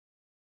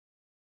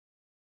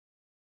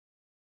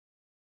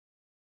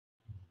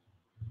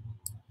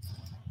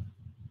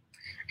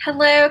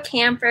Hello,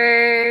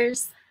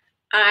 campers.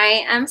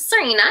 I am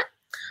Sarina,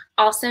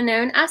 also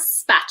known as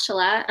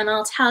Spatula, and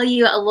I'll tell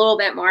you a little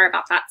bit more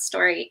about that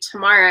story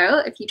tomorrow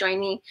if you join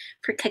me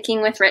for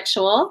Cooking with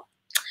Ritual.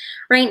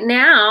 Right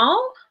now,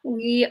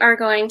 we are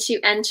going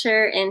to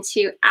enter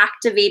into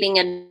activating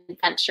an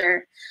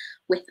adventure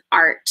with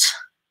art,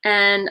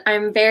 and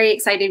I'm very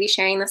excited to be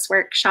sharing this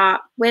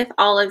workshop with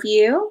all of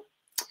you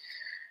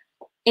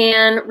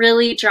and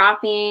really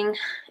dropping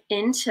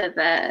into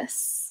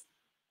this.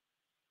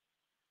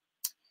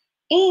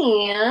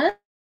 And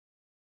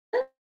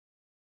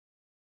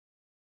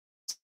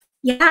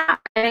yeah,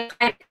 I'm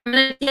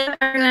going to give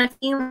everyone a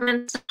few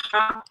moments to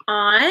hop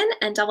on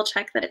and double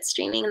check that it's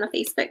streaming in the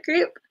Facebook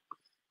group.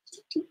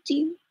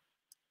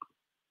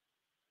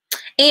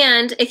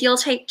 And if you'll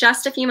take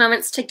just a few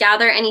moments to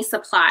gather any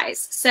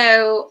supplies.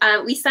 So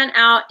we sent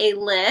out a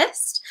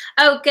list.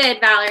 Oh, good,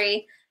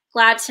 Valerie.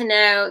 Glad to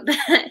know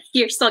that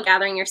you're still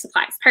gathering your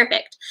supplies.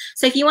 Perfect.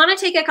 So if you want to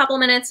take a couple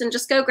minutes and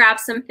just go grab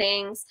some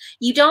things,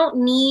 you don't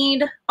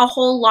need a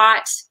whole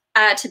lot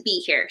to be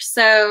here.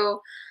 So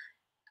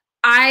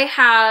I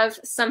have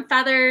some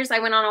feathers. I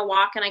went on a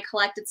walk and I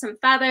collected some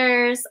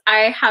feathers.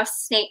 I have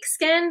snake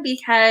skin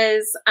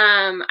because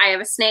I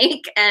have a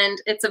snake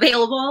and it's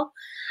available.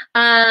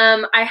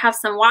 I have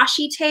some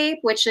washi tape,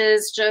 which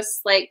is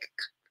just like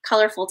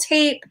colorful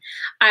tape.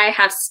 I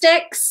have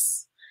sticks.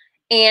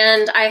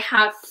 And I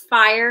have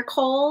fire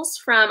coals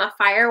from a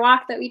fire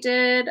walk that we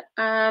did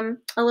a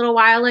little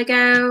while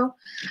ago.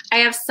 I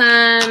have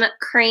some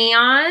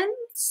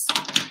crayons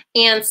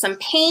and some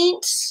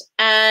paint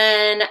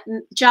and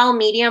gel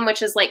medium,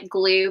 which is like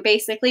glue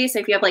basically. So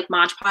if you have like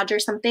Mod Podge or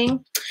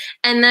something.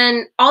 And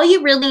then all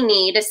you really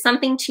need is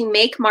something to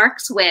make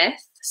marks with.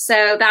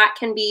 So that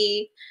can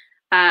be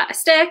a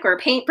stick or a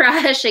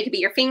paintbrush. It could be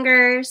your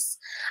fingers.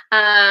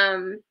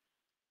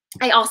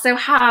 I also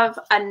have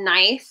a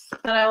knife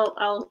that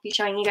I'll be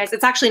showing you guys.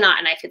 It's actually not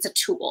a knife, it's a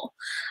tool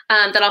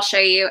that I'll show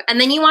you. And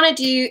then you want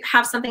to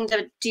have something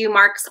to do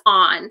marks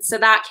on. So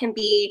that can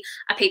be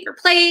a paper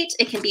plate,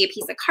 it can be a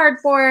piece of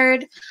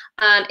cardboard,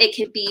 it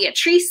could be a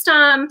tree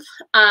stump,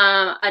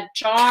 a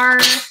jar,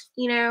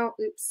 you know,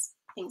 oops,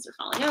 things are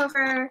falling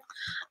over.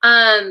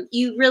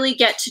 You really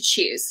get to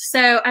choose.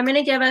 So I'm going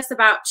to give us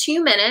about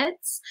 2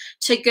 minutes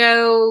to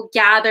go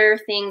gather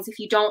things if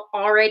you don't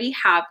already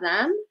have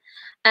them.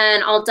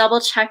 And I'll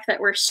double check that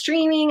we're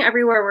streaming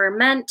everywhere we're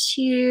meant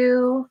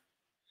to.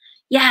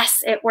 Yes,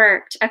 it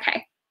worked.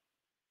 Okay.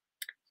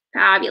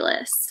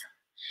 Fabulous.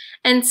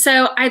 And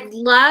so I'd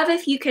love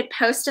if you could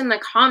post in the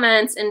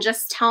comments and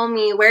just tell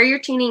me where you're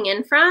tuning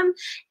in from.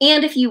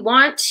 And if you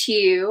want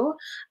to,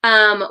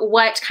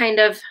 what kind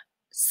of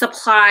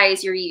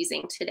supplies you're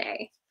using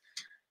today.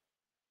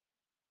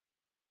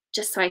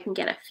 Just so I can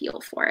get a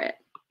feel for it.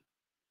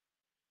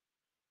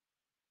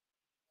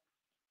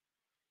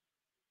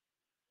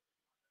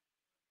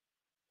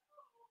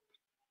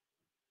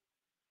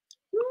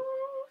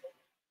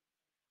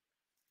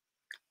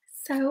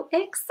 So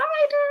excited.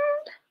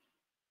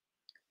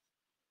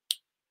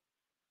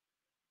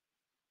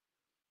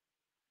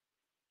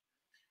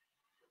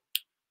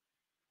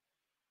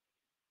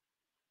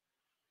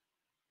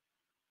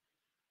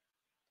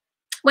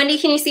 Wendy,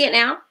 can you see it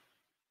now?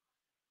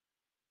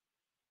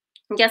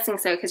 I'm guessing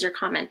so because you're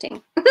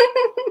commenting.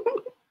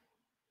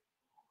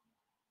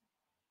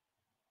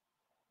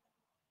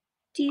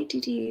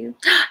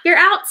 You're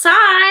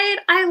outside.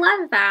 I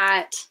love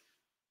that.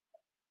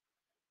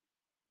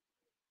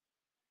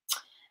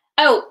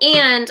 Oh,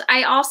 and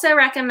I also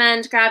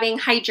recommend grabbing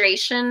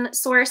hydration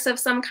source of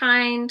some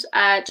kind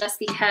just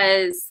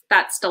because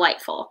that's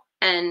delightful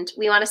and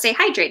we want to stay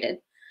hydrated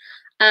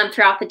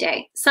throughout the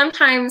day.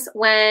 Sometimes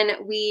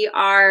when we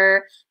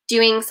are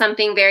doing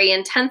something very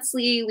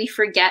intensely, we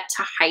forget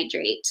to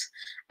hydrate.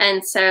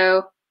 And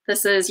so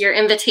this is your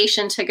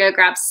invitation to go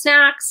grab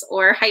snacks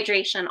or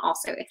hydration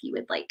also if you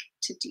would like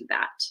to do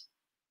that.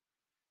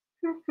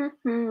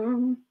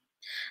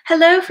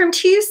 Hello from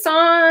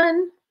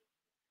Tucson.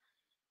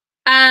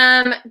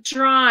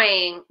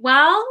 Drawing.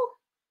 Well,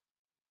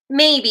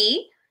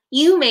 maybe.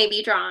 You may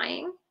be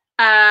drawing.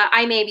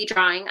 I may be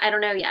drawing. I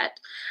don't know yet.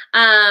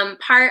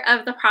 Part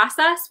of the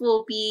process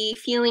will be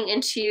feeling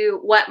into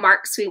what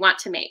marks we want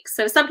to make.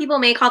 So some people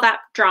may call that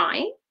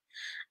drawing,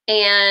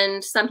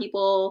 and some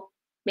people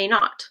may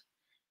not.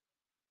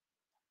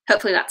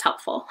 Hopefully that's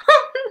helpful.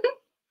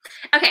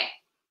 Okay.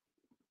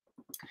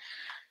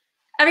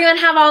 Everyone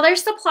have all their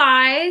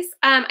supplies.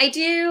 I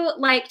do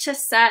like to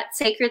set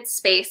sacred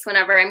space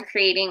whenever I'm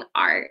creating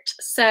art.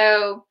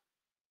 So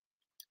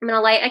I'm going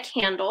to light a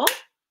candle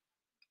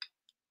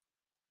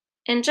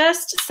and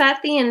just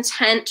set the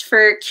intent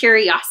for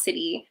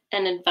curiosity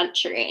and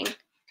adventuring.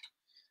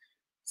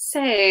 So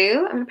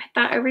I'm going to put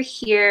that over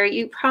here.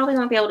 You probably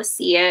won't be able to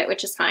see it,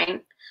 which is fine.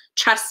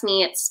 Trust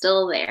me, it's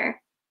still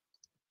there.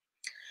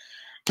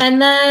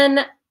 And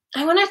then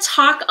I want to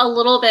talk a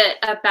little bit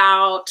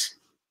about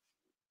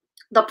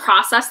the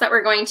process that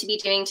we're going to be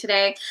doing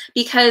today,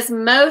 because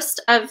most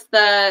of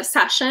the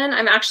session,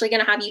 I'm actually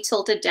going to have you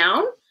tilted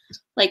down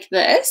like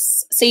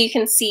this so you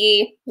can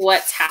see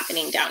what's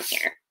happening down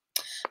here.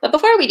 But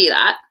before we do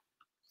that,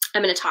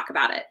 I'm going to talk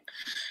about it.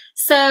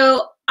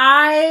 So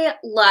I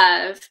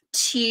love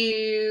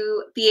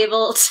to be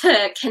able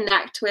to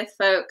connect with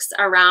folks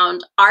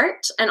around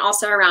art and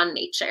also around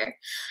nature.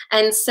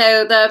 And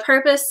so the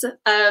purpose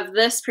of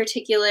this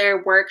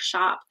particular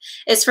workshop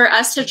is for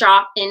us to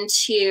drop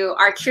into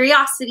our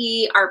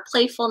curiosity, our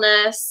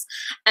playfulness,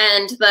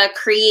 and the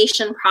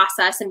creation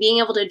process and being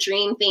able to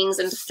dream things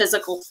into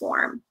physical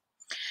form.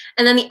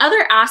 And then the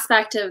other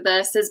aspect of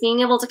this is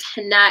being able to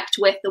connect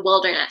with the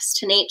wilderness,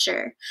 to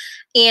nature.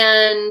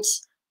 And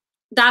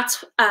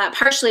that's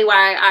partially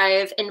why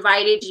I've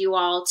invited you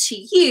all to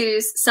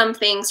use some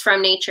things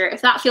from nature,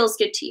 if that feels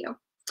good to you.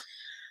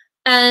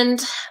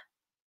 And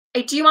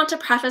I do want to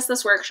preface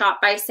this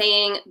workshop by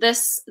saying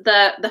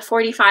the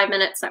 45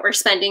 minutes that we're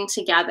spending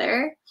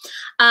together,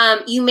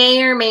 you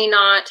may or may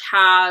not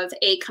have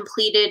a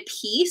completed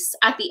piece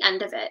at the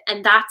end of it,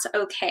 and that's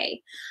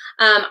okay.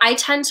 I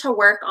tend to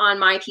work on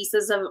my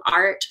pieces of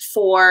art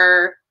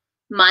for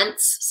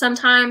months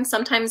sometimes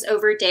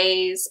over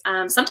days,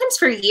 sometimes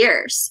for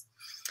years.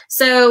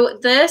 So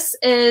this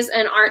is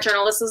an art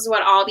journal. This is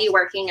what I'll be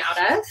working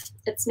out of.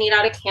 It's made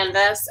out of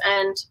canvas,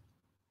 and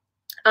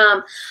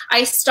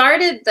I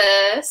started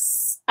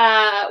this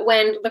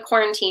when the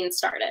quarantine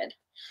started.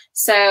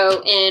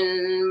 So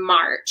in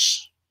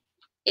March,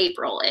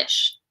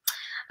 April-ish.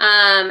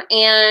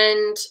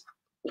 And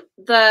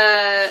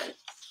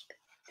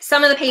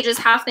some of the pages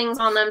have things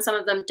on them, some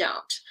of them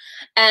don't.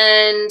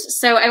 And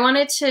so I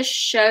wanted to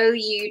show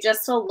you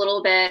just a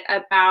little bit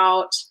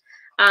about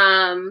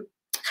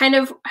kind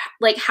of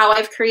like how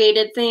I've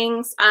created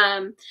things,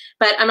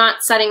 but I'm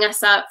not setting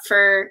us up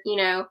for, you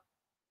know,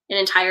 an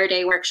entire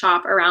day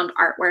workshop around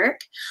artwork.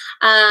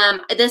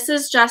 This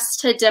is just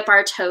to dip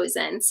our toes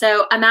in.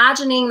 So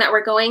imagining that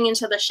we're going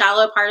into the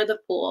shallow part of the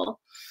pool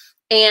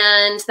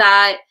and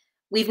that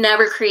we've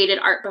never created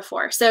art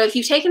before. So if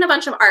you've taken a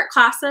bunch of art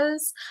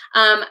classes,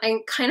 I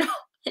kind of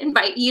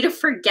invite you to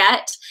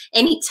forget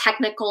any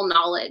technical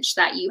knowledge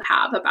that you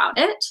have about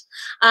it.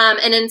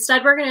 And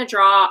instead, we're going to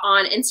draw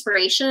on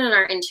inspiration and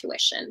our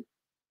intuition.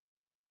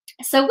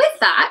 So with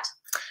that,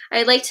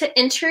 I'd like to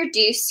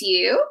introduce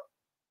you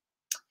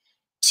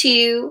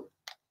to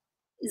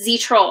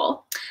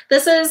Z-Troll.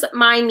 This is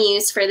my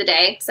muse for the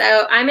day.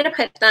 So I'm going to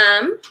put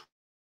them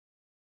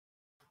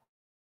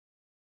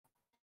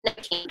in a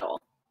candle.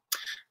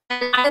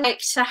 And I like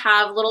to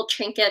have little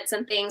trinkets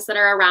and things that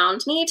are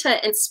around me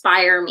to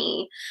inspire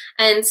me.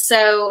 And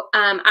so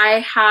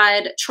I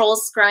had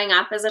trolls growing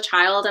up as a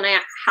child, and I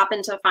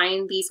happened to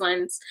find these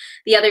ones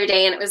the other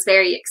day, and it was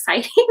very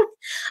exciting.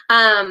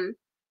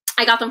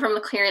 I got them from the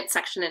clearance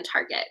section in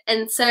Target.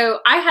 And so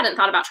I hadn't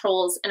thought about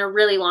trolls in a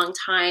really long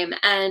time.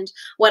 And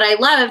what I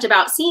loved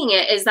about seeing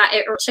it is that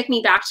it took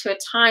me back to a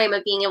time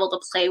of being able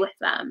to play with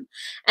them.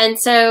 And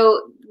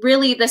so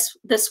really this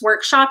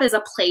workshop is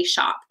a play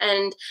shop.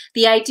 And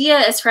the idea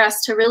is for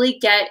us to really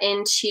get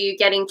into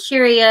getting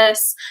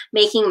curious,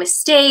 making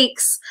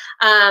mistakes,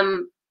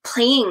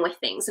 playing with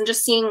things and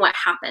just seeing what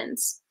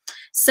happens.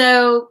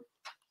 So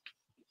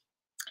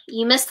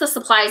you missed the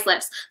supplies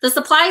list. The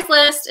supplies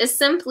list is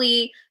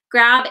simply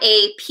grab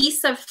a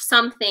piece of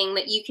something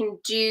that you can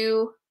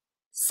do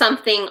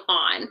something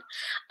on.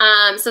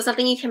 So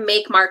something you can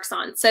make marks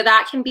on. So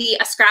that can be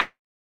a scrap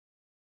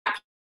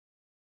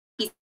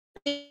piece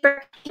of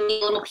paper, it can be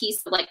a little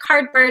piece of like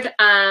cardboard.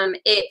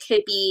 It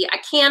could be a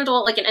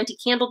candle, like an empty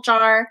candle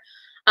jar.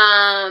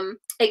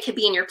 It could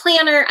be in your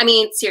planner. I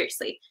mean,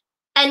 seriously,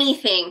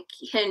 anything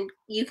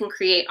you can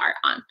create art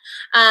on.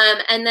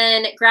 And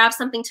then grab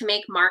something to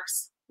make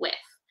marks with.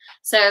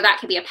 So that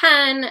could be a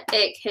pen,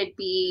 it could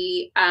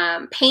be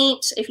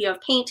paint, if you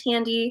have paint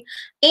handy.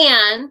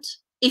 And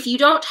if you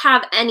don't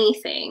have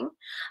anything,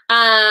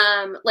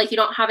 like you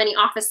don't have any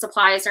office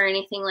supplies or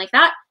anything like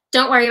that,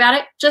 don't worry about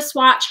it. Just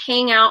watch,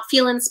 hang out,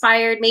 feel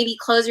inspired, maybe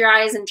close your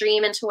eyes and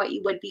dream into what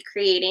you would be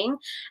creating.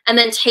 And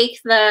then take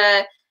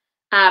the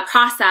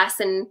process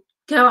and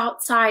go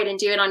outside and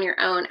do it on your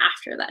own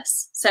after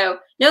this. So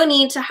no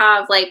need to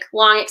have like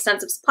long,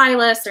 extensive supply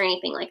lists or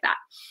anything like that.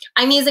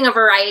 I'm using a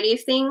variety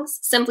of things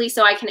simply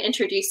so I can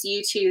introduce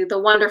you to the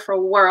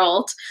wonderful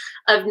world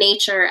of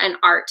nature and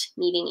art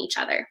meeting each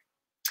other.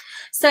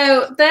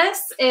 So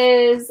this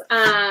is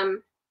a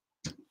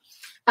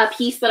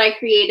piece that I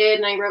created,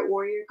 and I wrote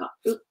Warrior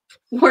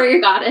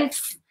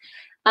Goddess.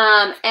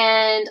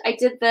 And I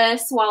did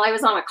this while I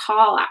was on a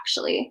call,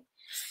 actually.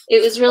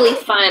 It was really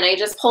fun. I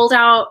just pulled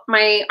out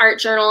my art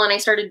journal and I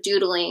started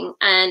doodling,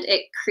 and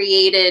it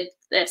created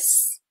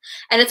this.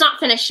 And it's not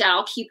finished yet.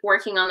 I'll keep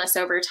working on this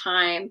over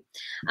time.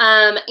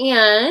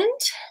 And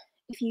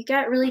if you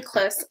get really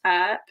close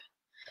up,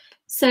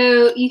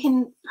 so you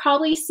can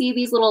probably see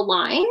these little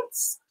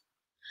lines.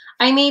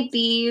 I made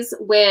these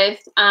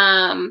with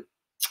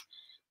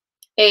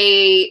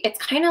it's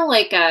kind of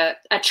like a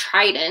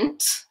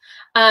trident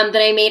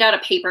that I made out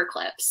of paper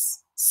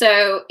clips.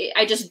 So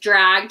I just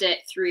dragged it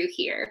through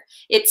here.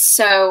 It's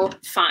so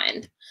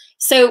fun.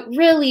 So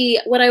really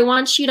what I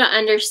want you to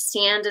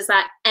understand is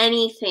that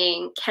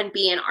anything can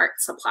be an art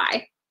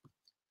supply.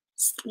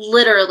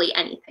 Literally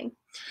anything.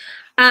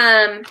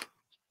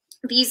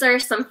 These are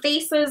some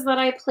faces that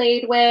I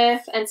played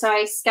with, and so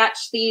I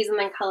sketched these and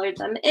then colored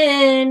them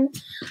in.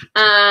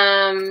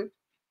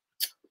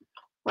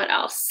 What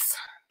else?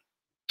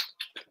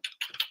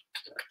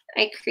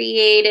 I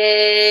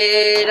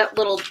created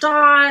little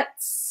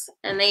dots,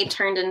 and they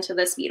turned into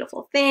this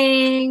beautiful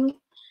thing.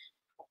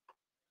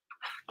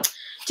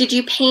 Did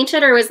you paint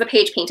it or was the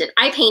page painted?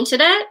 I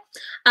painted it.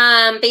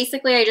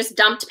 Basically, I just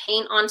dumped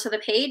paint onto the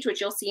page, which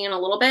you'll see in a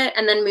little bit,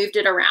 and then moved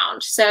it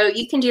around. So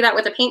you can do that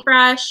with a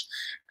paintbrush.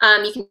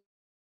 You can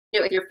do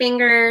it with your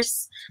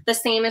fingers. The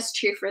same is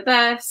true for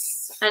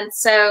this. And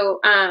so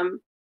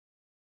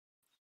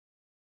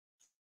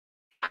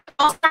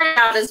all started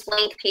out as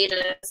blank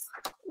pages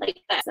like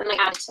this, and I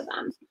added to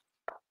them.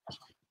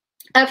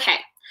 Okay,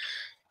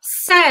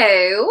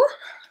 so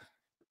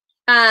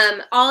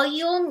all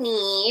you'll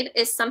need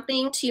is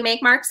something to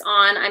make marks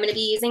on. I'm going to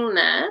be using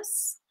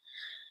this.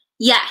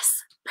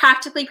 Yes,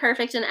 practically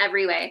perfect in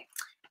every way,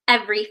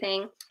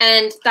 everything.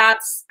 And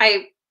that's,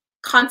 I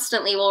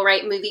constantly will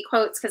write movie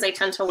quotes because I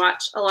tend to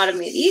watch a lot of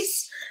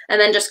movies and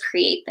then just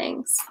create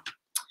things.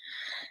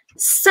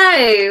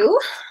 So,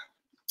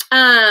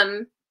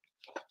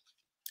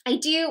 I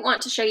do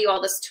want to show you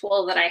all this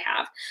tool that I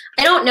have.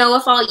 I don't know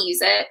if I'll use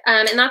it,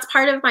 and that's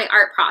part of my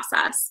art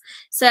process.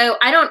 So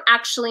I don't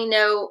actually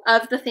know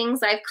of the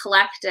things I've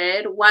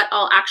collected what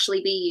I'll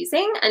actually be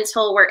using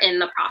until we're in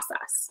the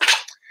process.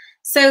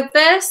 So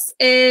this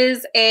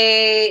is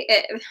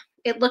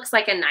it looks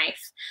like a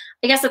knife.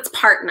 I guess it's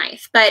part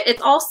knife, but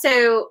it's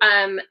also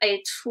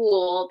a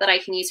tool that I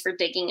can use for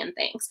digging and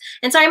things.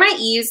 And so I might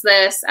use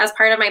this as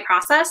part of my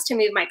process to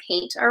move my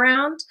paint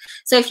around.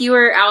 So if you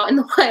were out in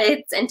the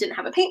woods and didn't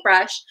have a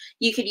paintbrush,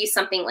 you could use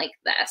something like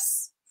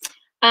this.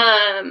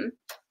 I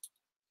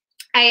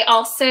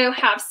also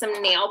have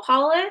some nail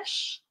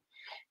polish.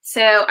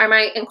 So I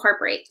might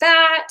incorporate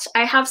that.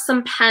 I have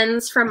some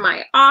pens from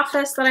my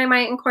office that I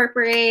might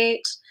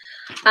incorporate.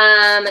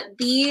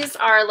 These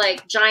are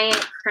like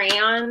giant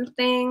crayon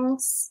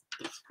things.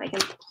 If I can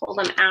pull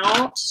them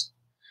out.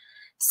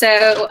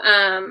 So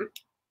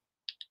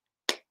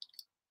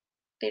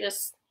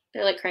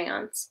they're like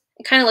crayons.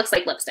 It kind of looks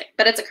like lipstick,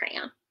 but it's a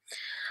crayon.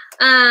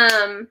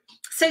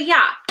 So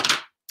yeah,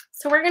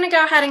 so we're gonna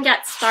go ahead and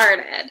get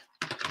started.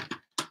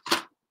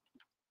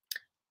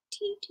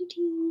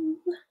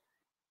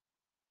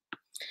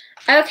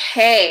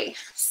 Okay,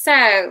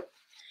 so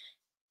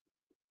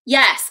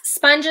yes,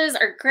 sponges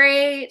are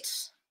great.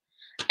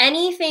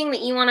 Anything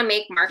that you want to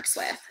make marks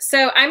with.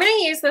 So I'm going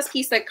to use this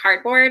piece of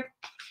cardboard.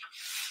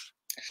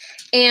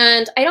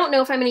 And I don't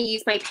know if I'm going to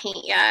use my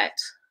paint yet.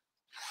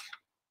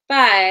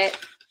 But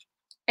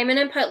I'm going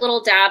to put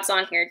little dabs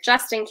on here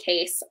just in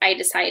case I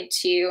decide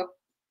to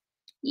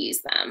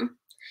use them.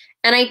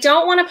 And I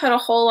don't want to put a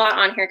whole lot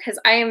on here because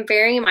I am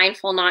very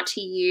mindful not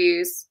to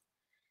use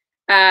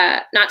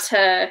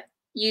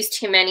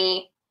too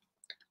many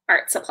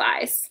art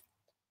supplies.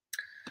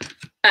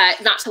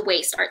 Not to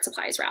waste art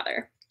supplies,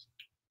 rather.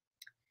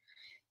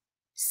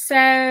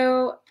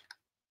 So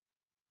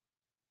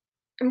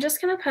I'm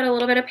just going to put a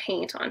little bit of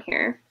paint on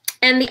here.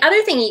 And the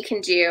other thing you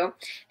can do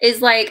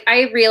is, like,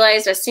 I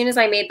realized as soon as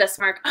I made this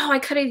mark, oh, I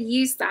could have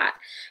used that.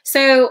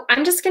 So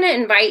I'm just going to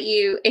invite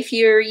you, if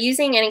you're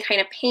using any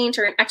kind of paint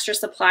or an extra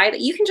supply,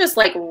 that you can just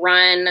like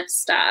run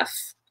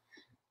stuff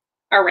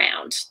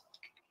around.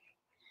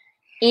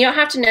 And you don't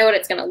have to know what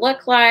it's going to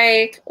look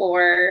like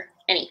or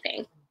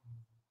anything.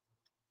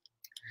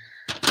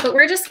 But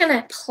we're just going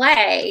to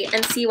play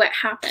and see what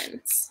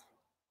happens.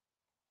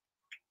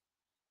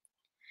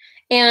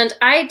 And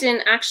I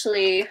didn't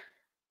actually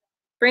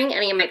bring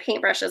any of my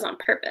paintbrushes on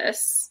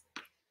purpose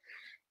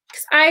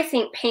because I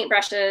think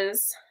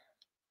paintbrushes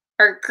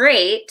are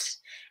great.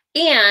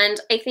 And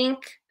I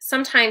think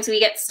sometimes we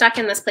get stuck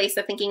in this place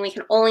of thinking we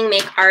can only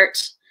make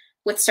art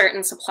with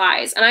certain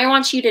supplies. And I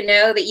want you to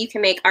know that you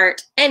can make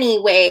art any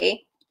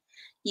way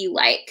you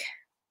like.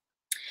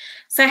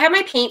 So I have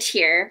my paint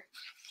here.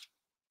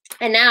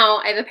 And now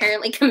I've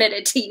apparently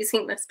committed to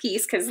using this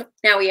piece because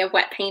now we have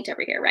wet paint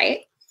over here,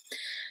 right?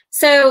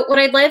 So what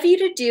I'd love you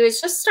to do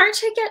is just start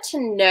to get to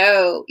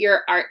know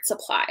your art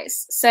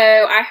supplies. So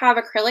I have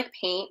acrylic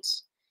paint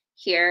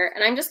here,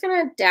 and I'm just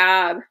going to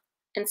dab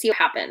and see what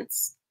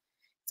happens.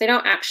 So I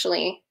don't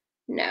actually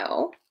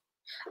know.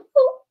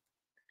 Ooh.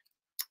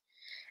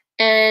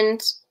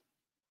 And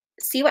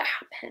see what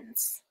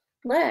happens.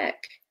 Look.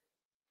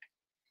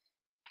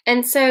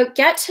 And so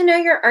get to know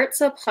your art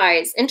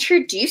supplies.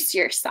 Introduce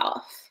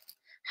yourself.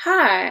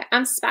 Hi,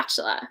 I'm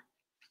Spatula.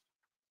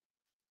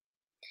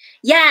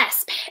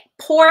 Yes,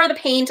 pour the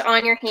paint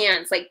on your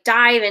hands. Like,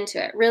 dive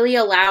into it. Really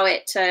allow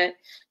it to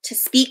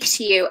speak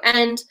to you.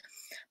 And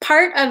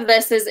part of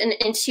this is an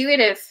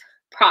intuitive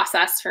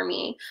process for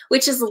me,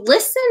 which is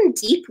listen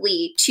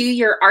deeply to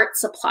your art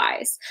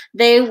supplies.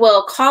 They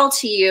will call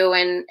to you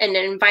and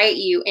invite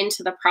you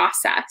into the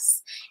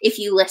process if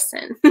you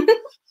listen.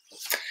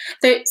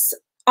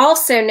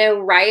 also no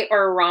right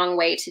or wrong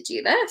way to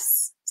do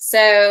this.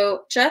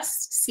 So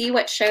just see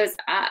what shows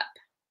up.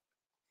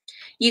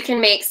 You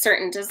can make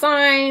certain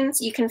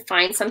designs. You can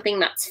find something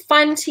that's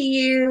fun to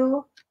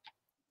you.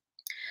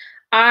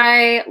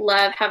 I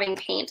love having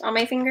paint on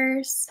my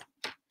fingers,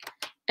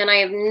 and I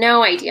have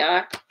no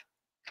idea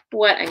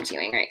what I'm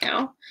doing right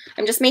now.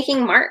 I'm just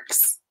making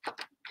marks.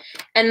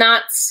 And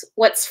that's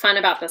what's fun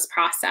about this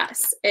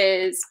process,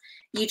 is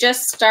you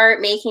just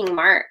start making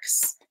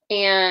marks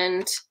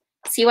and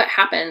see what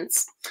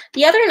happens.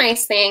 The other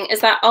nice thing is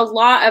that a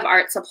lot of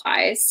art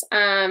supplies,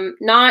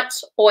 not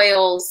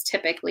oils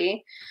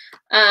typically,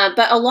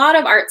 but a lot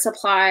of art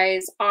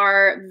supplies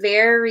are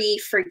very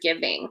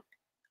forgiving.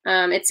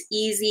 It's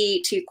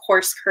easy to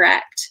course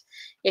correct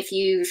if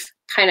you've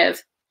kind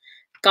of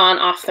gone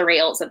off the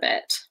rails a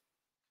bit.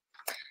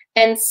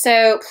 And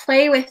so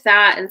play with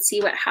that and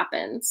see what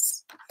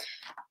happens.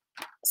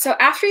 So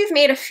after you've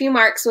made a few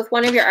marks with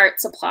one of your art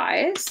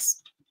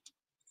supplies,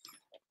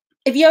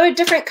 if you have a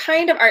different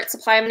kind of art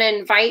supply, I'm going to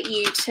invite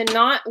you to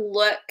not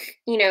look,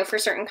 for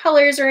certain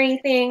colors or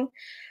anything,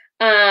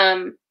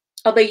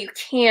 although you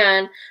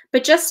can,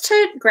 but just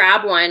to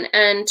grab one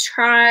and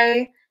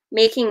try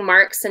making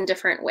marks in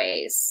different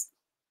ways.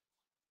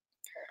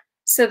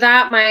 So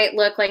that might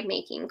look like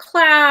making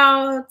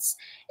clouds.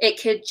 It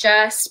could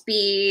just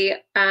be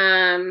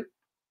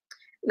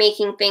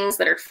making things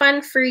that are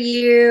fun for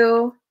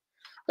you.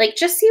 Like,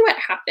 just see what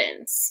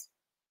happens.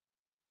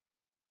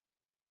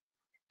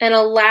 And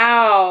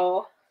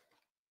allow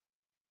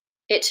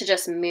it to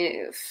just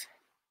move.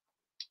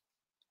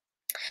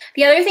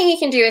 The other thing you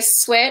can do is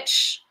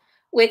switch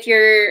with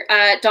your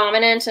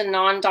dominant and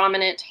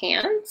non-dominant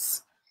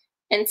hands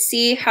and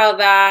see how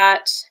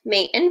that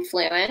may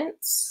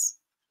influence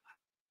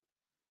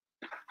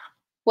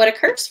what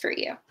occurs for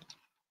you.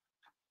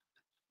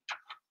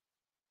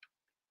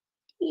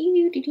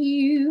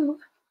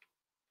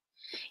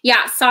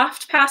 Yeah,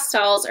 soft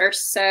pastels are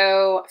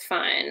so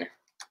fun.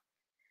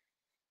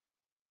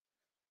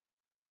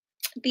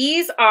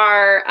 These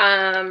are,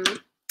 I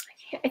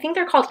think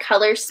they're called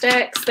color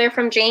sticks. They're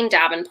from Jane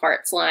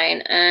Davenport's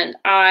line, and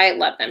I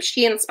love them.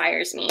 She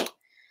inspires me.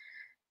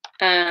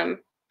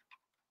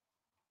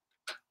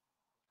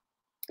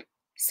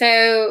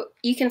 So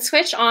you can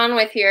switch on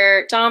with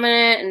your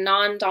dominant and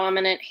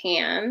non-dominant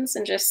hands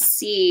and just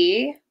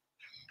see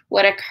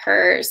what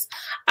occurs.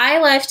 I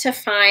love to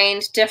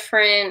find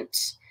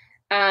different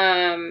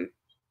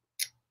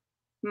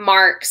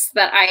marks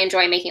that I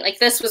enjoy making. Like,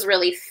 this was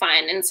really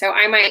fun, and so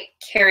I might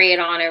carry it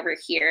on over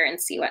here and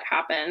see what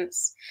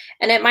happens.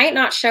 And it might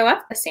not show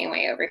up the same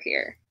way over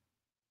here.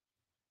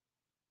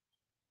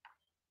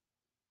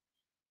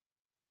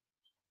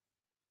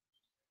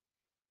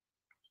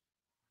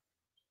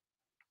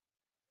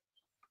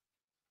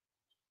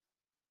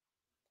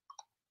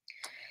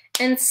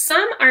 And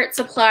some art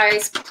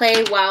supplies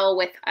play well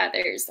with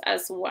others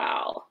as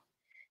well.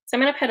 So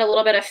I'm going to put a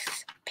little bit of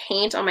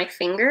paint on my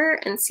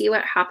finger and see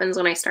what happens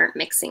when I start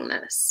mixing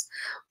this.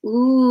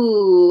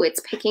 Ooh,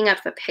 it's picking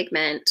up the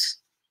pigment.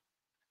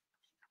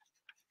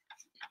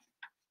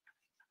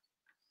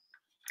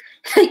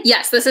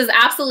 Yes, this is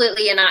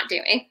absolutely a not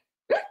doing.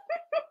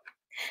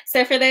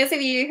 So for those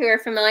of you who are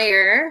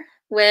familiar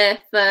with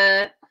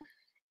the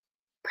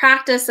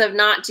practice of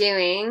not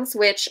doings,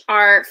 which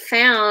are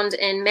found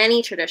in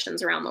many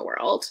traditions around the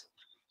world,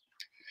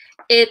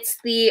 it's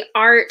the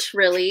art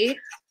really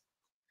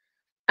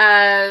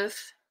of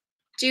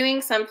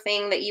doing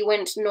something that you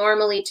wouldn't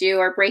normally do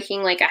or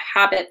breaking like a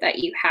habit that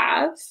you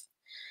have.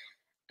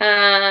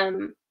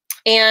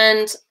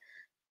 And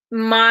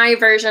my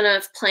version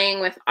of playing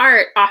with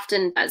art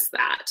often does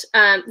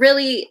that.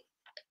 Really,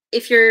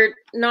 if you're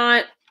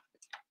not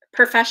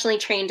professionally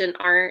trained in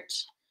art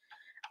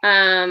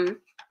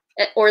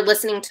or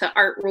listening to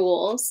art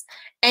rules,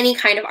 any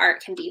kind of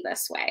art can be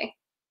this way.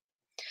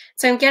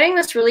 So I'm getting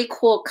this really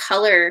cool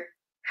color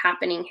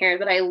happening here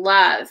that I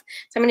love. So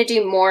I'm going to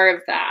do more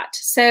of that.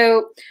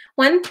 So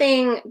one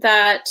thing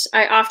that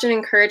I often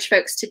encourage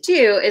folks to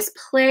do is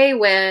play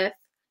with,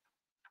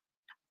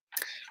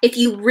 if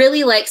you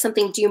really like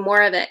something, do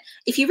more of it.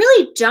 If you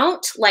really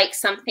don't like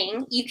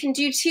something, you can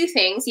do two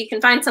things. You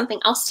can find something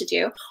else to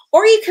do,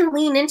 or you can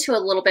lean into a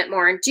little bit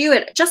more and do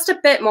it just a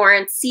bit more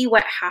and see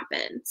what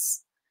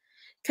happens.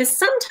 Because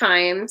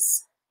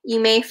sometimes you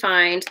may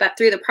find that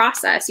through the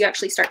process, you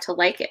actually start to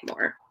like it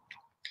more.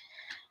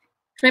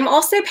 And I'm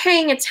also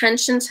paying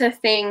attention to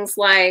things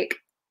like,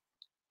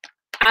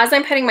 as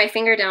I'm putting my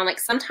finger down, like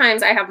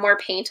sometimes I have more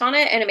paint on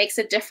it and it makes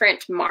a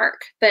different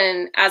mark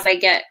than as I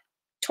get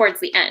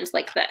towards the end,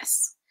 like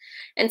this.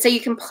 And so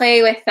you can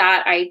play with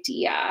that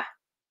idea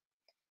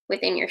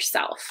within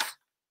yourself.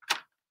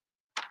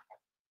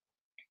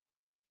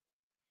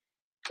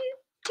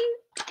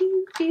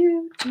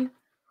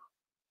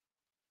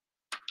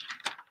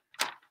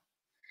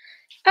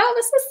 Oh,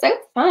 this is so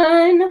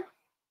fun.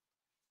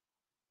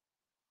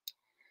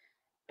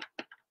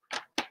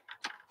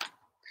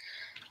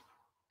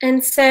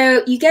 And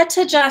so you get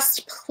to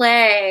just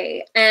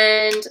play,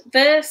 and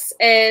this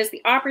is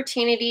the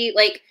opportunity.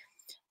 Like,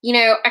 you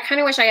know, I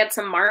kind of wish I had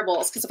some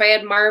marbles, because if I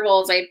had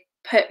marbles, I'd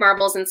put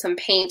marbles in some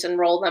paint and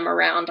roll them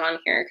around on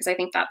here, because I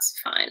think that's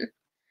fun.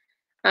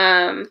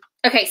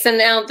 Okay, so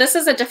now this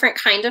is a different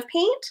kind of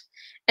paint,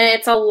 and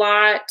it's a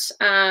lot,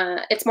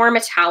 it's more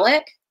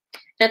metallic,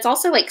 and it's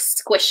also like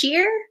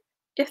squishier,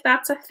 if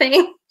that's a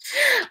thing.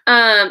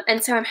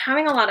 And so I'm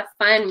having a lot of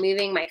fun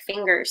moving my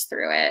fingers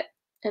through it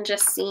and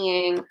just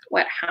seeing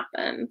what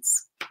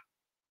happens.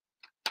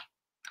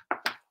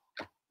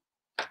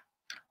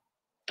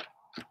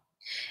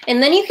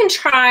 And then you can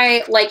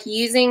try like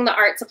using the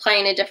art supply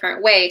in a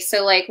different way.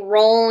 So like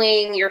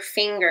rolling your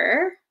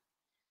finger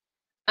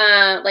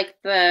like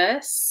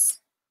this,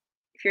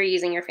 if you're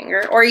using your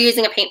finger, or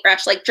using a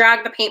paintbrush, like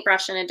drag the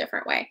paintbrush in a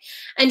different way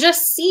and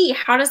just see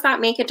how does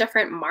that make a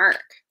different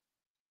mark.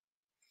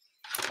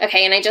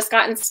 Okay, and I just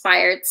got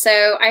inspired.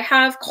 So I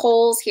have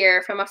coals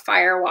here from a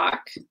fire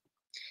walk.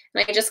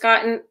 And I just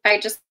got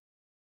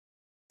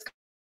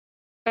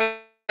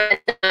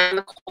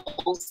the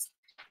coals.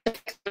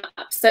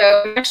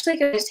 So I'm actually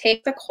going to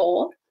take the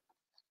coal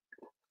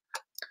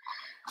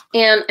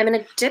and I'm going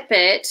to dip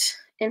it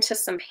into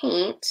some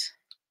paint.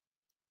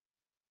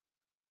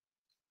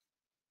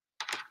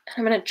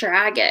 I'm going to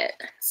drag it.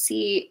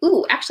 See,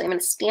 ooh, actually I'm going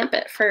to stamp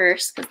it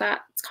first because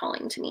that's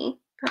calling to me.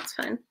 That's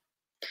fun.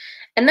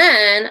 And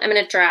then I'm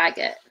going to drag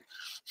it.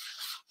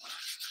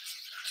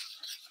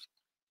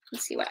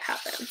 Let's see what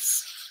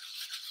happens.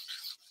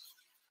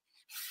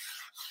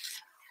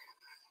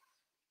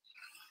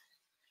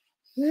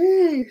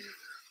 Ooh.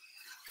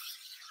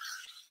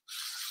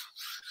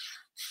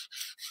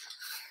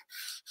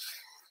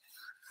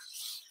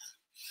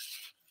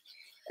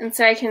 And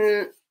so I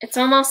can, it's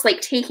almost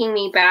like taking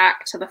me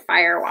back to the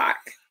fire walk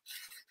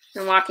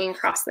and walking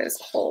across those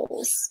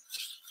holes.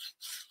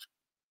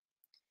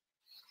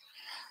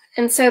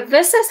 And so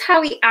this is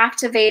how we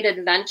activate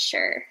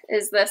adventure,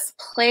 is this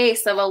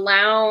place of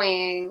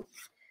allowing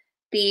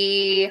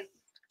the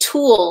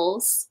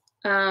tools,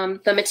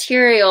 the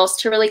materials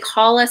to really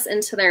call us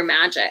into their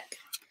magic,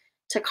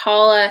 to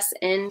call us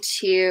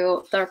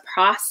into the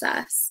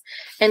process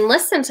and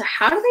listen to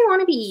how do they want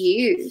to be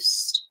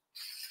used.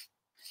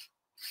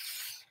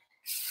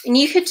 And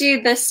you could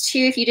do this too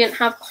if you didn't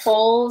have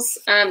coals.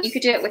 You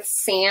could do it with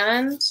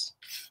sand.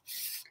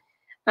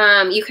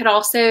 You could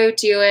also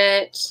do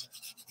it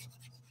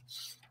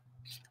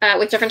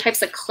with different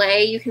types of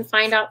clay you can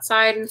find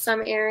outside in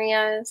some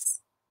areas.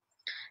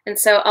 And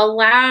so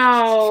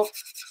allow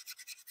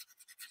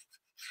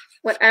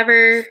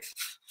whatever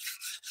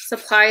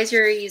supplies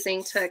you're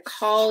using to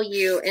call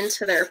you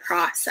into their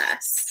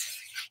process.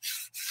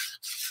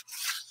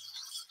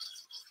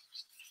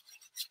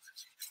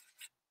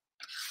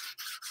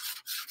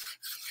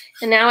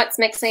 And now it's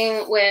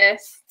mixing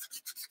with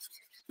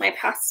my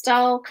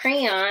pastel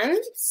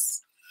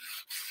crayons.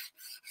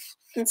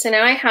 And so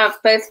now I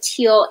have both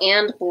teal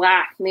and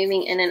black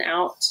moving in and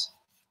out,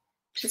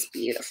 which is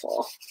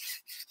beautiful.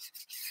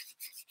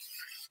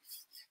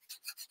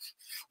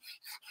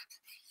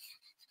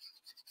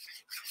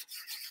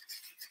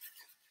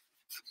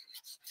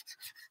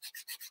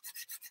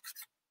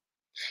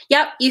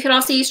 Yep, you can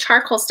also use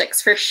charcoal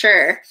sticks for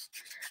sure.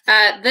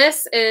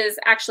 This is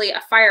actually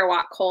a fire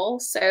walk coal,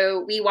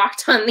 so we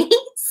walked on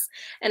these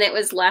and it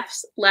was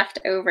left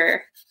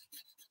over.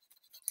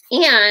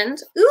 And,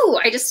 ooh,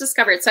 I just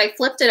discovered, so I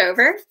flipped it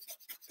over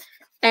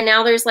and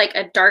now there's like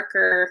a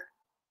darker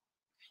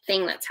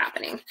thing that's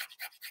happening.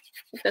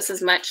 This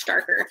is much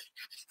darker.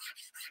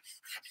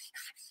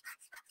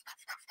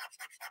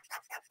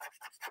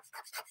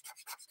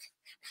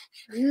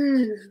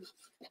 Ooh.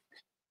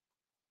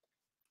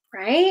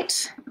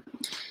 Right?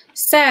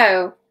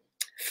 So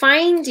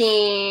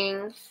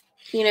finding,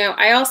 you know,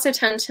 I also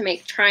tend to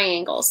make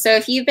triangles. So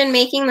if you've been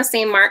making the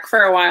same mark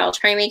for a while,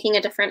 try making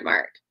a different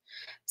mark.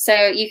 So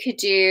you could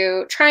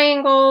do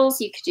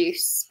triangles, you could do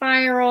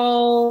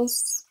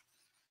spirals.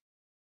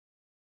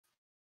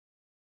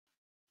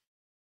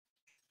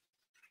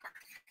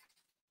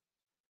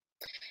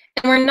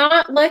 And we're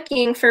not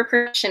looking for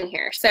perfection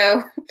here.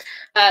 So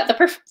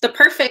the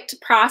perfect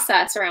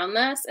process around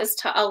this is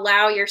to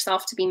allow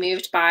yourself to be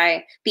moved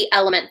by the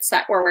elements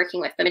that we're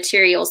working with, the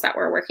materials that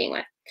we're working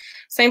with.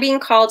 So I'm being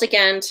called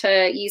again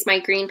to use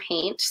my green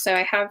paint. So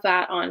I have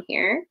that on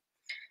here.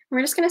 We're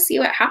just going to see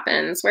what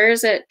happens. Where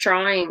is it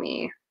drawing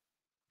me?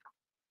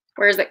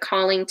 Where is it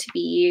calling to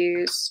be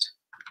used?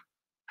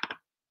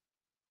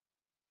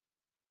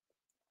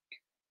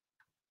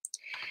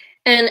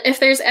 And if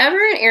there's ever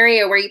an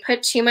area where you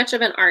put too much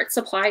of an art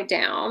supply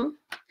down,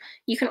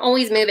 you can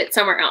always move it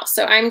somewhere else.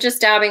 So I'm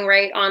just dabbing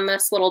right on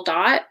this little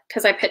dot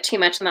because I put too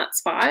much in that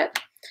spot.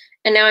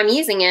 And now I'm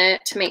using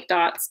it to make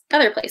dots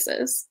other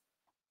places,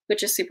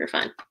 which is super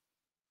fun.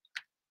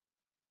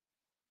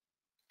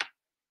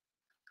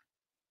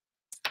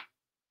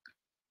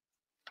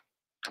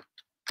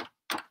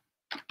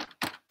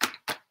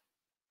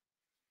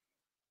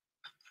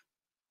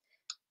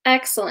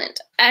 Excellent,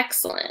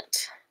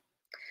 excellent.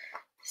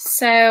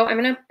 So I'm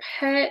going to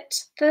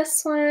put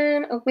this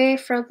one away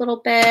for a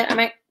little bit. I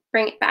might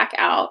bring it back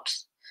out.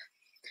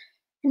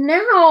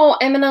 Now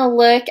I'm going to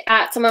look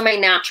at some of my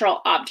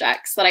natural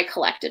objects that I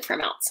collected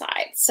from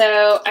outside.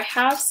 So I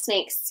have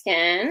snake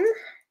skin.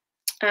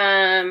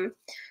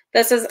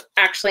 This is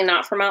actually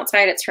not from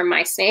outside, it's from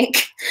my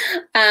snake.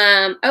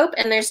 Oh,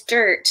 and there's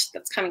dirt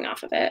that's coming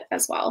off of it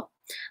as well.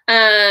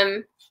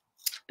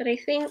 But I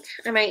think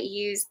I might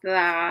use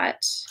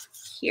that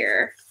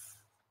here.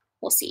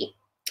 We'll see.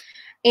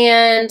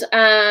 And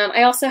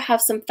I also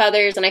have some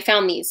feathers, and I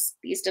found these.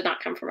 These did not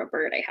come from a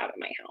bird I have in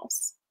my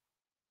house.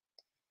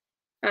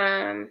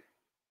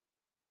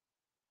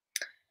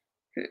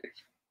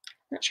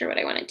 Not sure what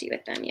I want to do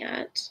with them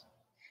yet.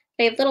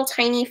 They have little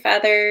tiny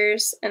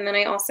feathers, and then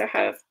I also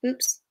have,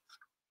 oops,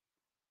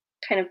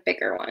 kind of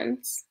bigger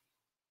ones.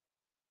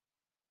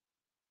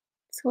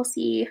 So we'll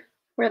see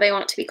where they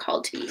want to be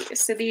called to be used.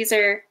 So these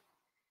are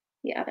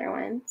the other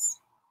ones.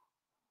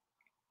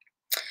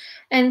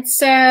 And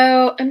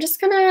so I'm just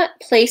gonna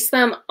place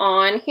them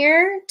on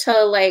here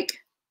to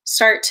like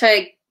start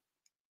a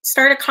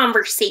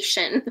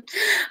conversation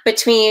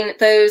between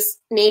those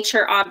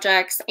nature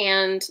objects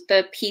and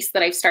the piece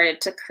that I've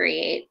started to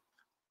create.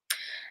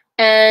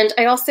 And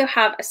I also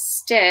have a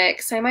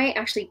stick, so I might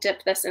actually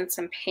dip this in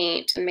some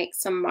paint and make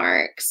some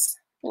marks.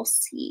 We'll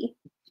see.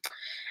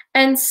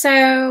 And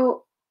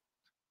so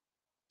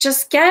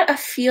just get a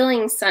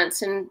feeling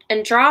sense and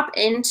drop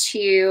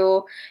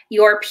into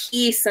your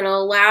piece and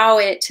allow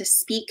it to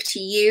speak to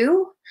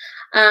you.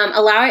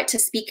 Allow it to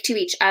speak to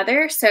each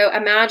other. So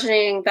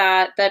imagining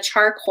that the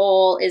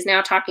charcoal is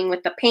now talking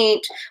with the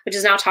paint, which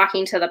is now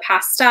talking to the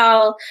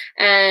pastel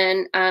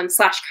and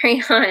slash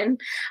crayon,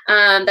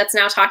 that's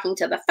now talking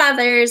to the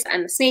feathers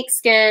and the snake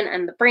skin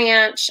and the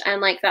branch,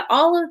 and like that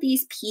all of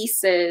these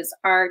pieces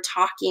are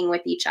talking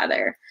with each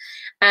other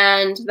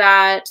and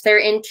that they're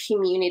in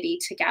community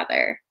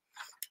together.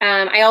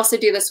 I also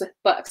do this with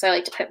books. I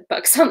like to put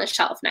books on the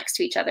shelf next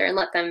to each other and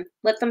let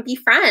them be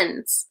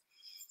friends.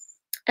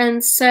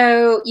 And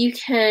so you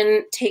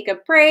can take a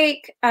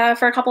break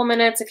for a couple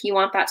minutes if you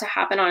want that to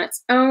happen on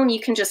its own. You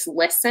can just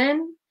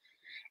listen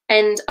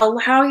and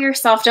allow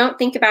yourself, don't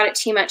think about it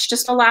too much,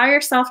 just allow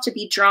yourself to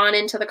be drawn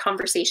into the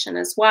conversation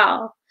as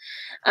well,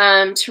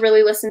 to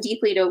really listen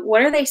deeply to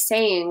what are they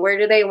saying? Where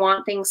do they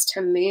want things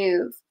to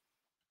move?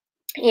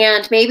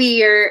 And maybe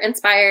you're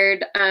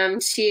inspired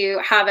to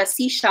have a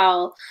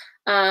seashell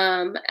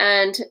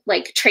and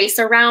like trace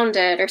around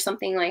it or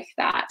something like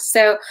that.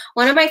 So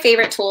one of my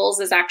favorite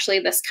tools is actually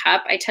this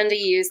cup. I tend to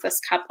use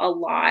this cup a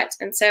lot.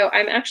 And so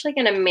I'm actually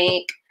going to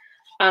make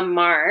a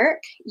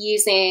mark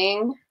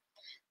using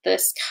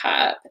this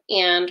cup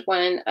and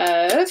one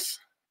of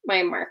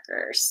my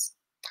markers.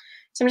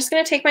 So I'm just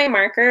going to take my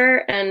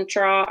marker and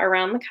draw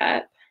around the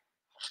cup.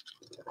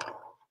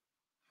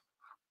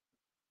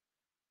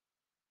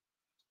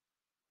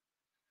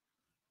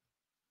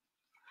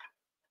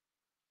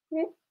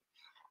 Okay.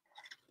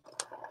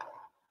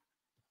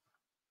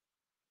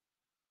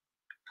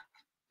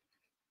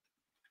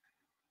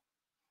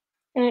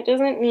 And it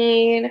doesn't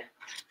need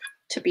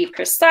to be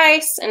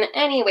precise in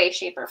any way,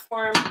 shape, or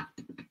form.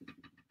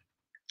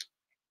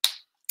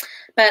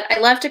 But I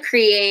love to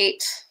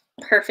create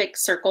perfect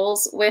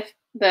circles with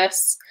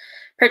this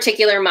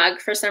particular mug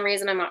for some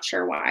reason. I'm not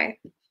sure why.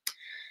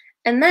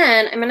 And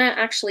then I'm going to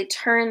actually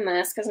turn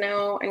this because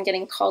now I'm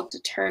getting called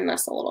to turn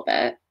this a little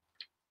bit.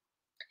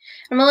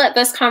 I'm going to let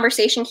this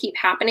conversation keep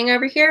happening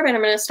over here, but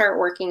I'm going to start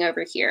working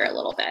over here a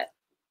little bit.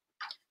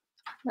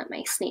 Let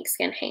my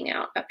snakeskin hang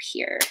out up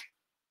here.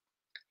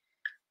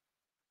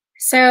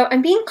 So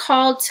I'm being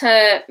called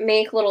to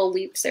make little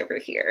loops over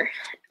here.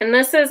 And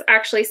this is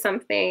actually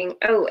something,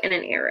 oh, and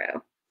an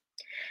arrow.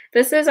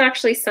 This is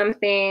actually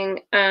something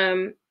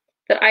that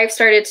I've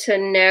started to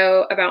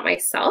know about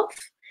myself,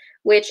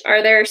 which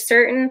are there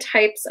certain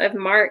types of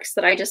marks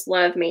that I just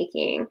love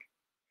making.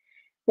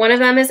 One of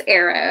them is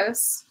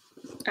arrows.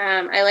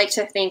 I like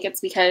to think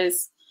it's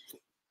because,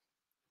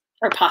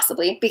 or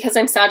possibly because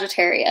I'm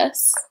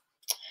Sagittarius.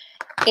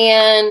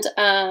 And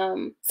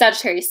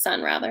Sagittarius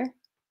sun, rather.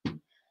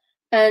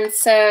 And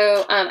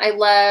so I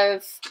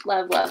love,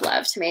 love, love,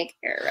 love to make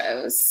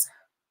arrows.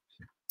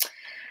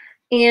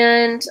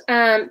 And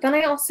then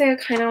I also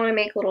kind of want to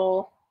make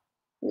little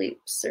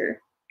loops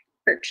or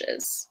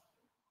arches.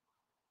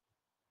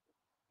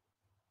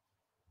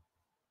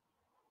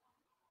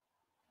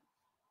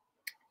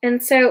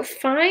 And so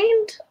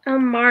find a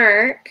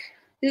mark,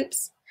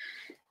 oops,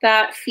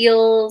 that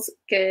feels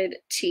good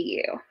to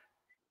you.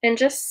 And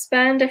just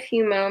spend a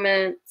few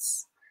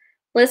moments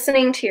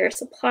listening to your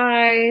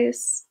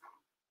supplies,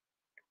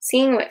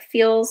 seeing what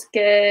feels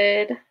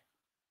good.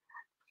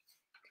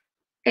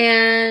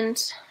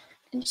 And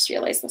I just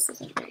realized this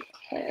isn't very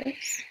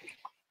close.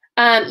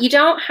 You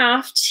don't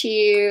have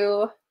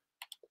to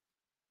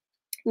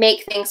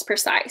make things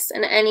precise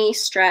in any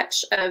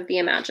stretch of the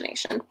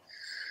imagination.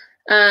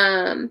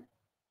 No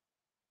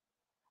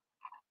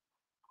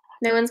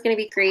one's going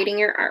to be grading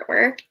your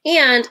artwork.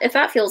 And if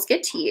that feels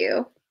good to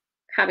you,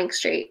 having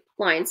straight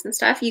lines and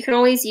stuff, you can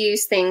always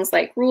use things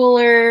like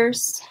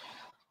rulers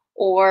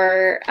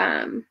or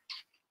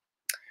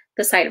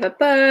the side of a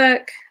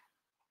book.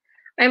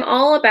 I'm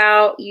all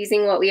about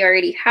using what we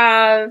already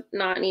have,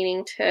 not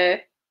needing to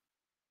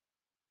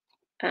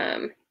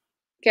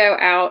go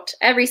out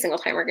every single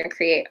time we're going to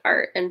create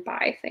art and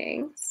buy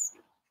things.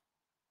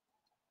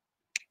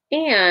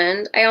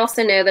 And I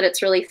also know that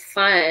it's really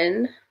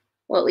fun,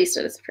 well, at least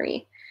it is for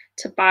me,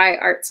 to buy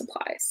art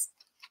supplies.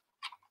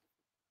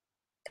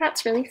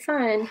 That's really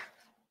fun.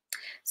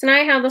 So now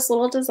I have this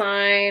little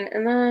design,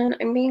 and then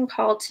I'm being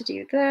called to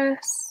do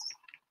this.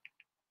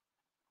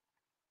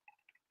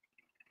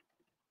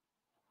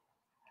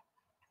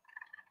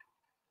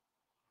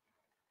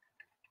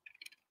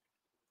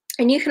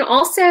 And you can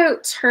also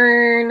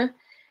turn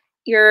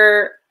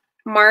your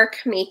mark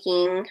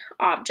making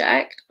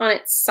object on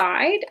its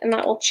side, and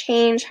that will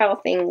change how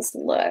things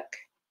look.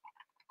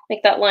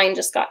 Like that line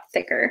just got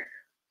thicker.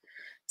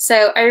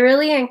 So I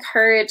really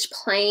encourage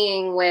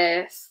playing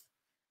with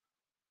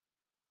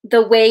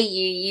the way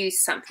you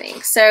use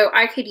something. So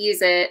I could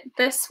use it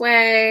this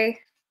way,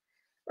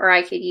 or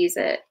I could use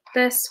it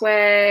this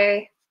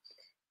way.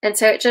 And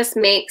so it just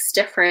makes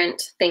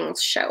different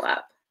things show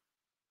up.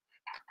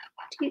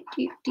 Doot,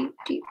 doot, doot,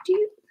 doot,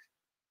 doot.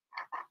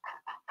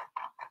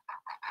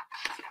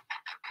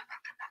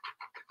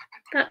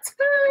 That's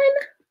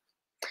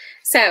fun.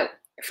 So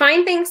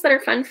find things that are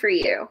fun for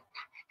you,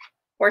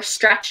 or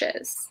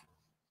stretches,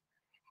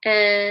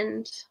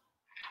 and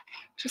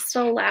just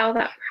allow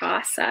that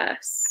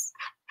process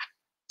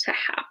to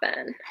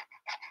happen.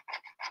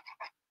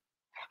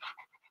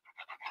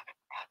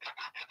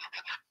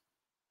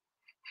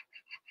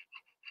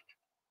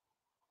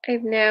 I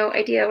have no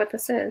idea what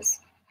this is.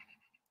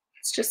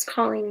 It's just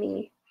calling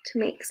me to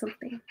make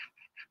something.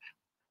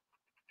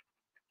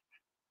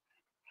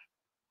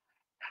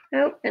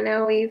 Oh, and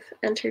now we've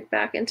entered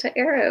back into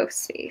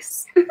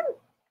aerospace.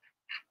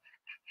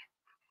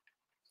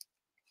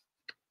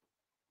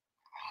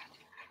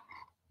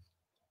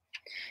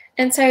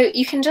 And so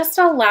you can just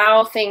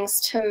allow things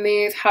to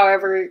move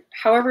however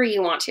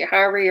you want to,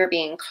 however you're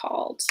being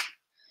called.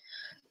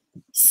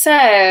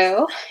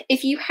 So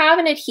if you have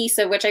an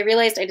adhesive, which I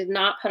realized I did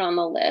not put on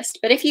the list,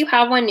 but if you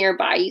have one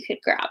nearby, you could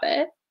grab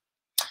it.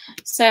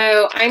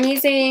 So I'm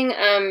using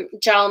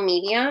gel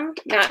medium,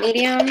 matte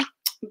medium,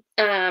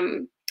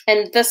 and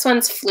this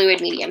one's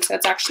fluid medium, so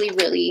it's actually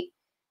really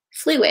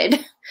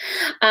fluid.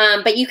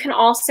 But you can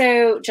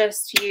also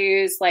just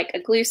use like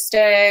a glue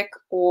stick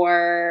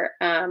or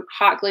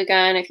hot glue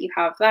gun if you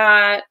have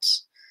that.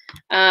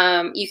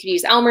 You could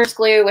use Elmer's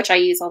glue, which I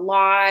use a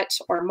lot,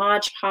 or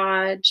Mod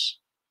Podge.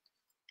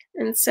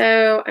 And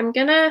so I'm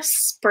gonna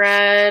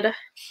spread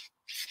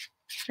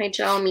my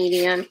gel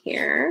medium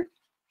here.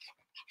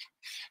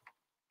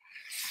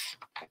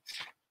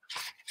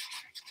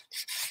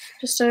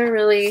 Just a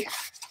really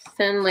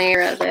thin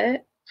layer of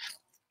it,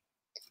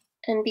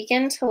 and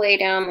begin to lay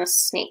down the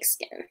snake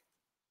skin.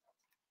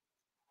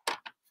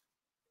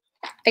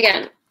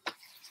 Again, I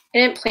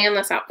didn't plan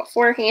this out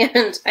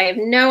beforehand. I have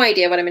no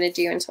idea what I'm going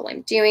to do until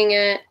I'm doing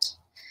it.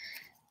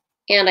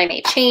 And I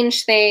may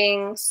change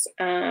things.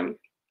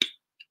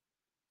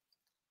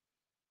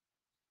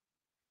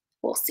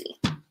 We'll see.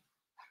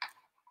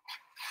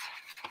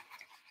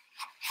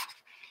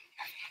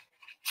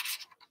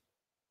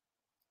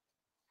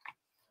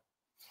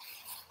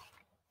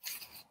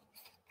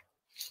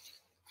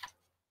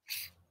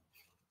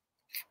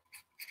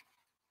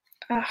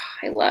 Oh,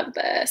 I love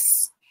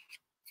this.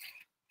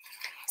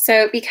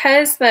 So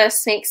because the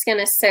snake skin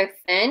is so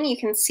thin, you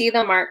can see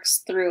the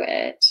marks through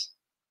it.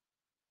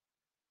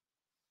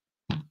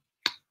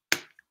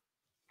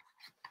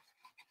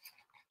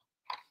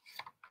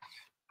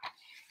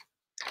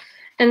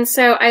 And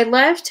so I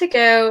love to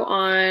go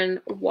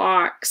on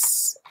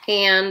walks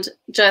and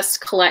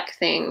just collect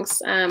things.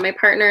 My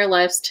partner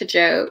loves to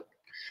joke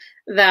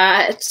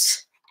that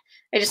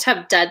I just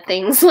have dead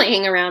things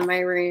laying around my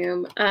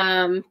room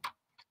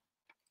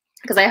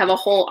because I have a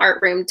whole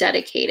art room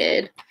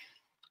dedicated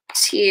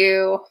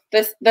to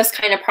this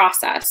kind of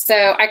process.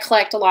 So I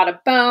collect a lot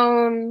of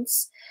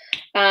bones.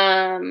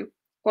 When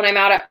I'm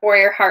out at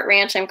Warrior Heart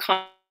Ranch, I'm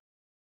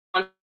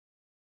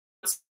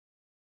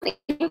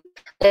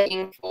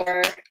looking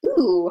for,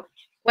 ooh,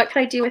 what could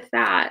I do with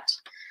that?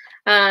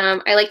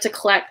 I like to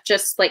collect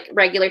just like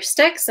regular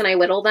sticks, and I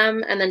whittle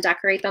them and then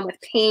decorate them with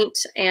paint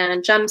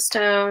and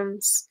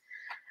gemstones.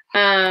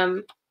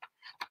 And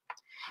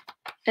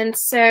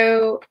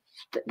so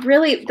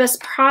really this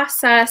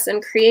process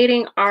and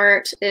creating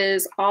art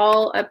is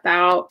all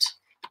about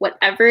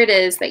whatever it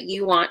is that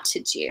you want to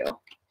do,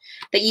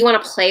 that you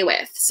want to play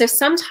with. So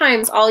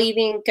sometimes I'll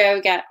even go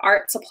get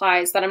art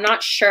supplies that I'm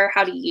not sure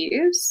how to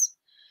use.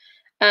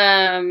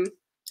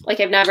 Like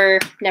I've never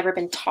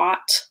been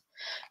taught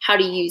how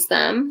to use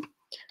them.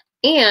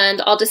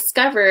 And I'll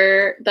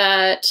discover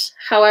that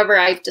however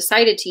I've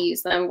decided to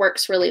use them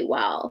works really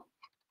well.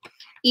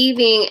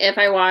 Even if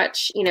I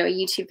watch, you know, a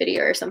YouTube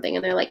video or something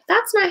and they're like,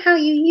 that's not how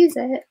you use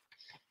it.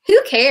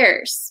 Who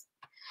cares?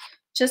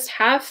 Just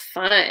have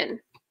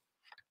fun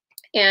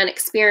and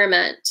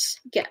experiment,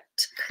 get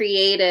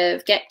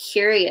creative, get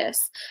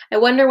curious. I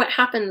wonder what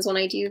happens when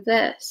I do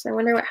this. I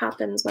wonder what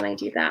happens when I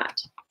do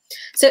that.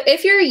 So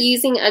if you're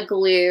using a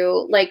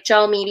glue like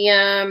gel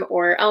medium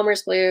or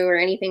Elmer's glue or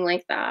anything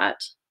like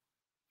that,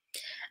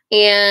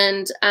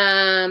 and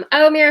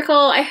oh, Miracle,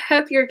 I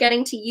hope you're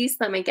getting to use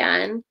them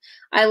again.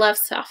 I love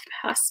soft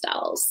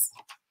pastels.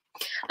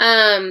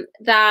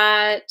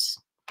 That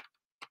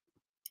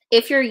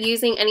if you're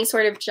using any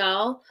sort of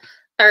gel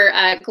or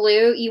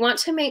glue, you want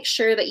to make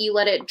sure that you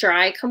let it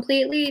dry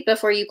completely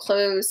before you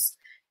close.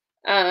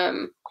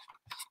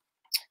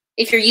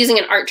 If you're using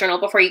an art journal,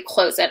 before you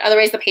close it.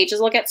 Otherwise, the pages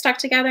will get stuck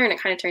together and it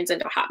kind of turns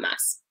into a hot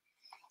mess.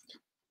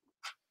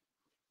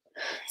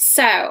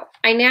 So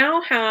I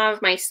now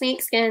have my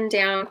snake skin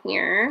down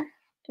here.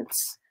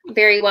 It's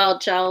very well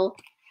gel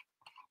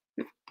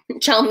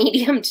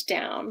mediumed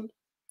down.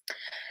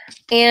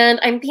 And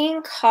I'm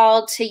being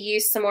called to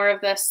use some more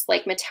of this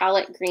like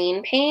metallic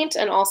green paint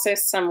and also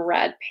some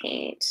red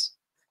paint.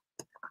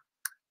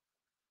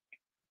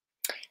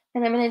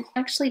 And I'm going to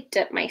actually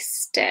dip my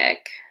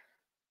stick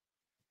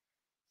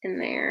in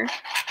there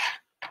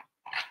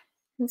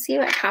and see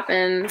what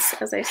happens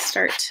as I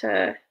start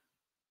to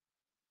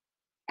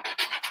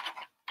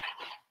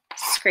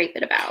scrape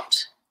it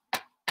about.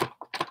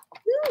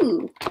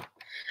 Ooh.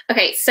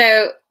 Okay,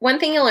 so one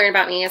thing you'll learn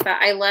about me is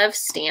that I love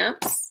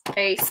stamps.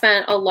 I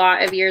spent a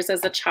lot of years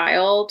as a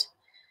child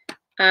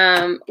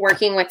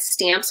working with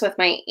stamps with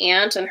my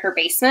aunt in her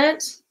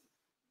basement.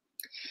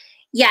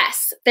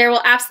 Yes, there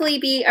will absolutely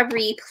be a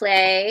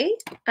replay.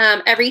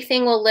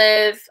 Everything will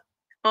live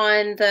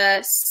on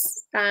the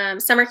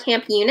summer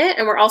camp unit,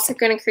 and we're also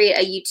going to create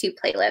a YouTube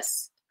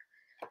playlist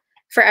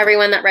for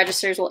everyone that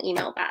registers. We'll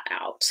email that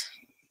out.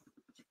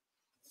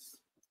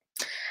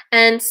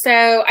 And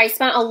so I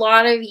spent a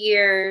lot of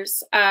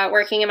years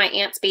working in my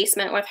aunt's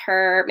basement with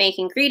her,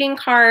 making greeting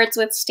cards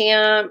with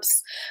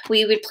stamps.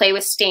 We would play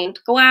with stained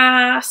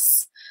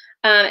glass,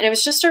 and it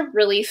was just a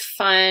really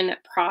fun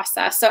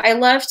process. So I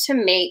love to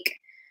make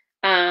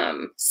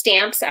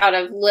stamps out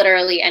of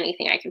literally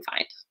anything I can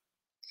find.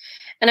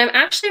 And I'm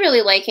actually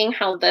really liking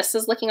how this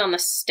is looking on the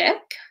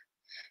stick.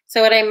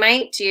 So what I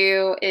might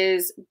do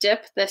is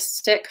dip this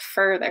stick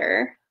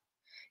further,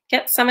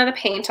 get some of the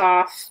paint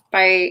off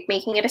by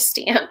making it a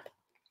stamp.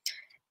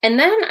 And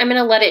then I'm going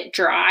to let it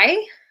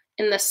dry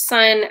in the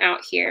sun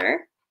out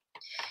here.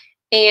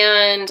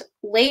 And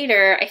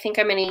later, I think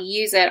I'm going to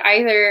use it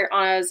either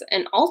as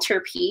an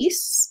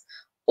altarpiece,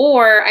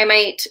 or I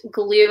might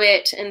glue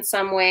it in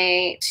some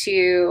way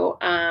to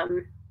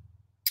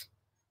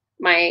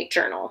my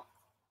journal,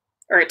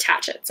 or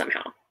attach it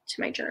somehow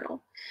to my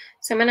journal.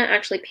 So I'm going to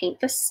actually paint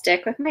the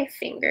stick with my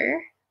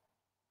finger.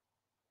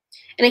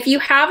 And if you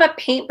have a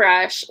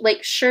paintbrush,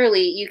 like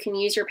surely you can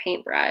use your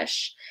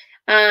paintbrush.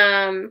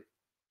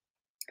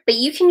 But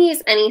you can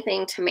use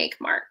anything to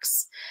make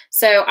marks.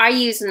 So I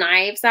use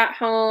knives at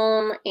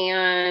home,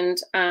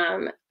 and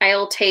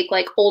I'll take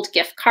like old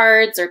gift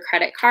cards or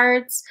credit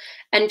cards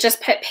and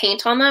just put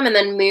paint on them and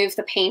then move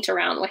the paint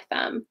around with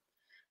them.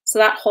 So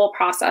that whole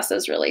process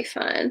is really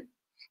fun.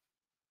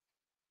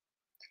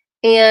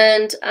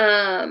 And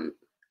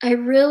I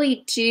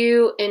really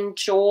do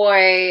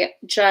enjoy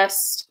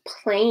just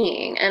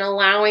playing and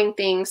allowing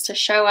things to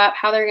show up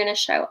how they're going to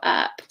show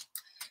up.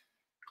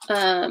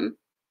 And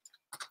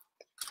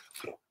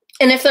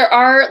if there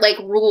are like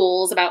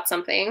rules about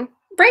something,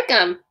 break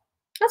them.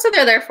 That's what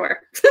they're there for.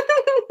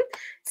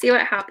 See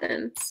what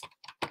happens.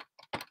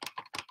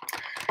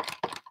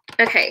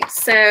 Okay,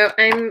 so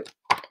I'm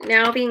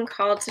now being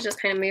called to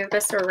just kind of move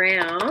this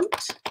around.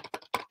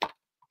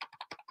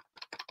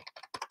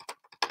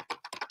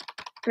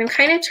 I'm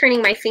kind of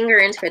turning my finger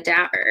into a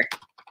dagger.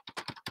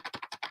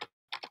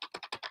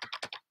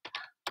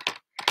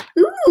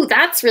 Ooh,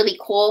 that's really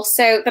cool.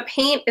 So the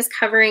paint is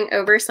covering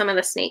over some of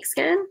the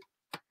snakeskin,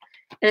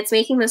 and it's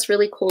making this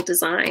really cool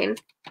design.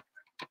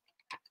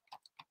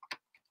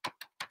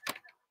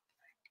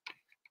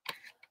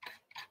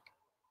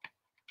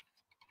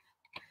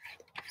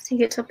 So you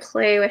get to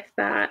play with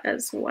that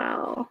as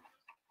well.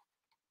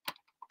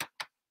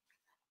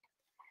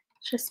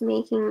 Just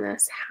making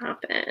this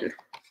happen.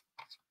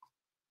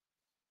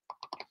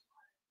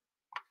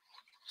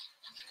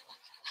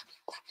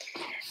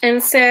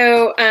 And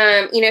so,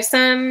 you know,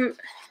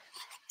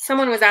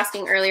 someone was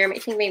asking earlier, I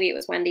think maybe it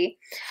was Wendy,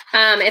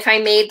 if I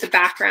made the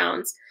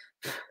backgrounds.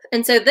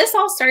 And so this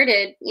all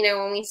started, you know,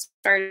 when we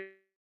started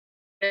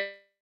a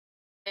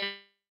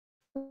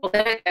little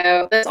bit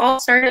ago, this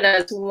all started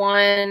as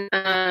one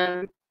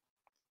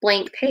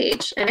blank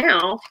page. And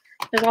now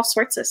there's all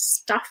sorts of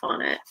stuff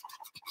on it.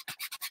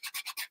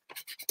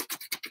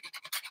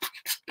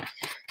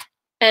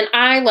 And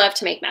I love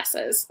to make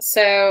messes.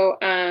 So,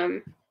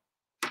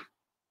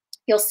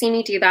 you'll see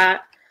me do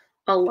that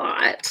a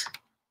lot.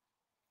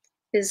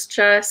 Is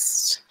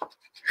just,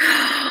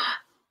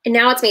 and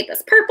now it's made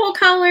this purple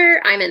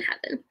color. I'm in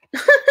heaven.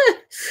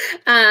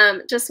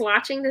 Just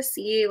watching to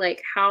see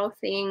like how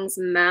things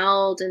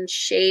meld and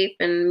shape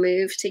and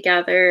move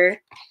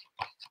together.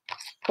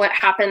 What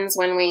happens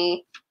when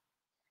we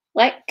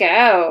let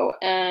go,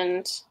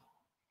 and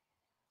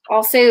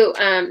also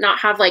not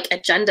have like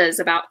agendas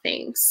about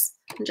things,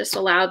 and just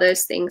allow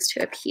those things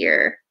to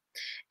appear.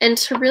 and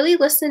to really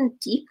listen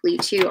deeply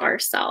to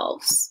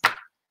ourselves.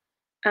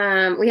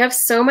 We have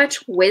so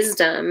much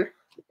wisdom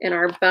in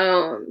our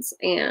bones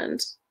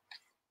and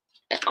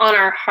on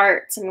our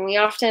hearts, and we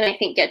often, I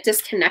think, get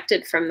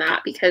disconnected from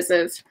that because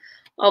of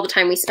all the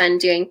time we spend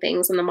doing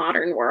things in the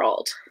modern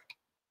world.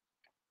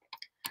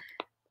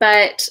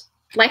 But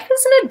life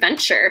is an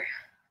adventure.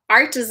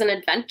 Art is an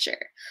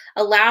adventure.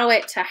 Allow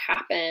it to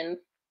happen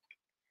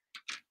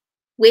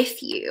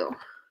with you.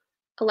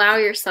 Allow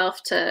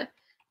yourself to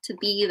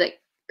be the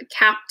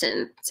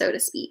captain, so to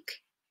speak,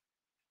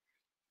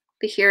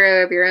 the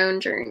hero of your own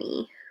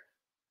journey.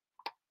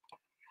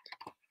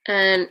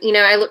 And, you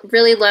know, I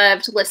really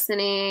loved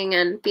listening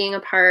and being a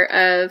part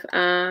of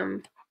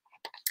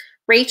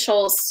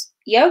Rachel's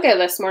yoga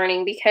this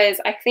morning, because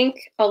I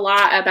think a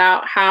lot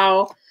about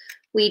how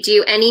we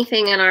do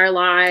anything in our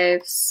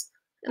lives.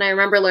 And I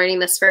remember learning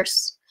this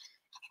first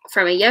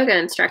from a yoga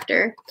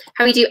instructor.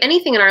 How we do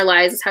anything in our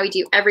lives is how we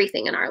do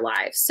everything in our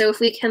lives. So if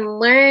we can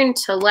learn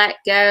to let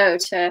go,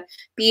 to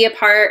be a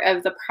part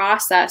of the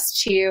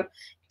process, to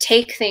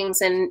take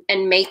things and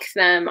make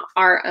them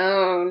our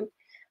own,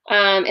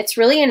 it's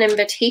really an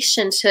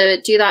invitation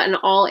to do that in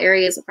all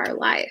areas of our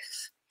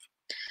life.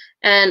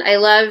 And I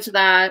loved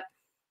that,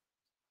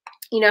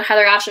 you know,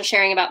 Heather Ash was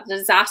sharing about the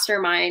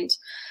disaster mind.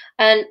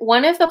 And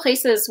one of the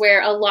places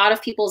where a lot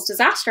of people's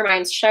disaster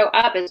minds show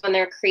up is when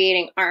they're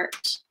creating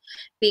art.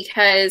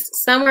 Because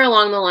somewhere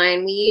along the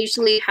line, we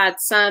usually had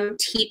some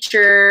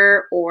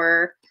teacher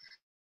or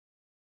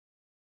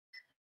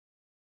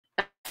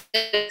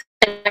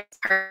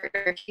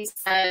partner who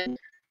said,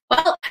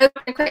 well, I hope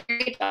I quit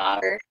your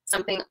job, or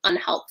something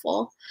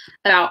unhelpful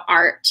about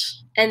art.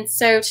 And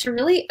so to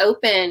really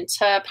open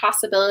to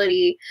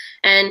possibility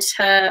and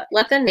to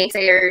let the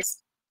naysayers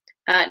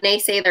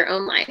naysay their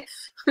own life.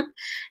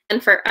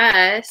 And for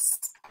us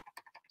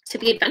to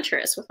be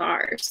adventurous with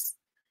ours.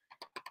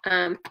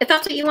 If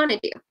that's what you want to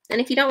do.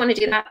 And if you don't want to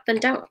do that, then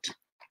don't.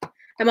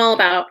 I'm all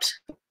about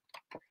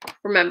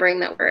remembering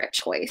that we're a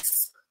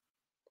choice.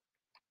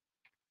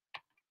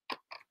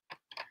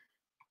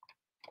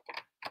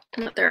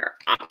 And that there are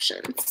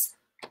options.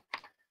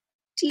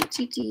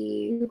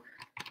 Oh,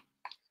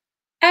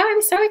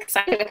 I'm so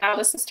excited with how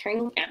this is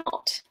turning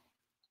out.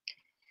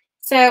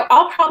 So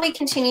I'll probably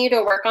continue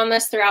to work on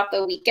this throughout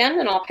the weekend,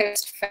 and I'll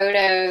post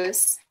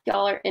photos.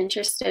 Y'all are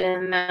interested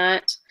in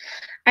that.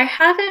 I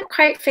haven't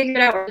quite figured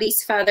out where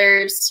these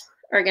feathers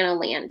are going to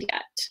land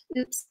yet.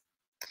 Oops.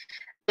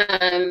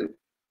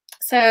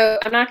 So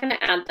I'm not going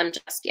to add them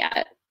just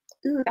yet.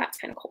 Ooh, that's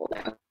kind of cool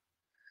though.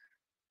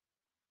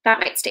 That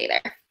might stay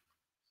there.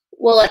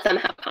 We'll let them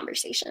have a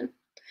conversation.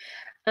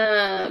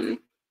 And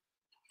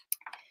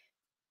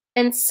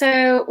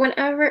so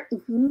whenever,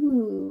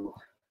 ooh,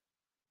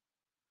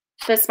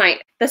 this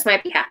might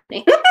be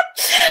happening.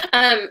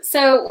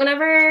 So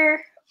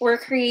whenever we're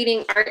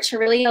creating art, to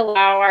really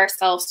allow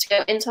ourselves to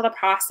go into the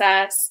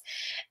process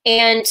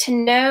and to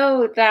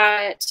know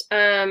that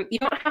you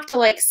don't have to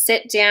like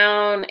sit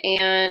down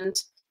and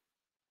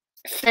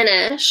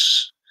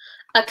finish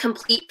a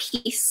complete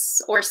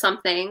piece or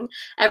something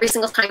every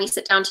single time you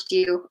sit down to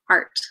do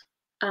art.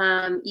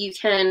 You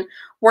can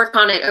work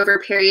on it over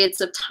periods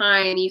of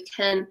time. You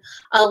can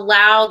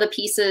allow the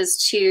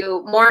pieces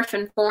to morph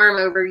and form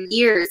over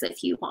years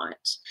if you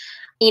want.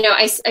 You know,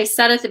 I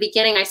said at the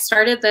beginning, I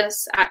started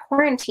this at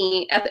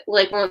quarantine,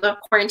 like when the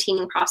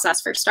quarantining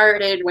process first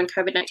started, when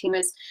COVID-19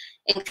 was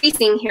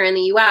increasing here in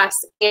the US.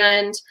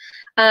 And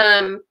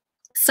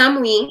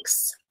some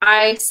weeks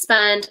I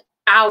spend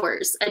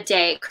hours a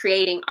day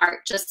creating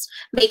art, just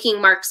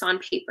making marks on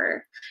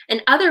paper.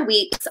 And other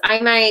weeks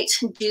I might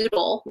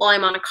doodle while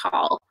I'm on a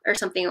call or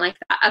something like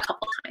that a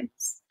couple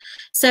times.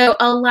 So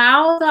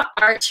allow the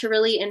art to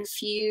really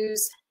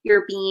infuse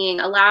your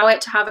being, allow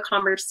it to have a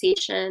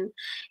conversation,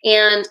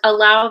 and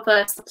allow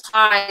the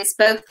supplies,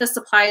 both the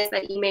supplies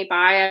that you may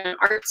buy at an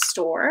art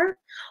store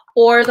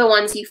or the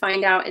ones you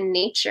find out in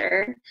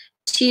nature,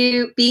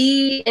 to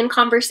be in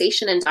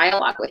conversation and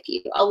dialogue with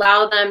you.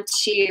 Allow them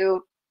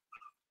to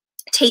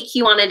take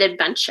you on an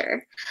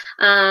adventure,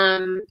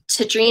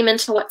 to dream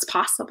into what's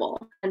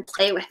possible and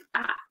play with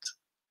that.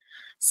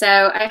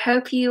 So I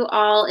hope you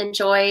all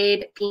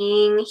enjoyed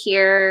being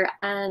here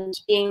and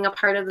being a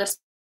part of this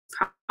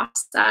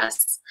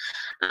process.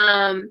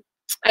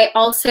 I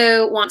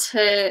also want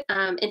to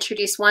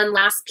introduce one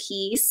last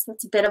piece.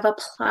 That's a bit of a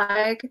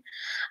plug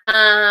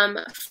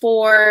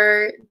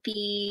for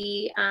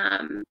the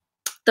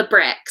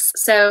bricks.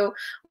 So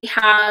we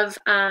have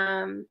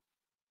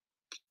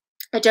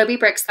Adobe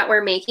bricks that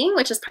we're making,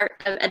 which is part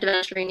of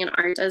adventuring in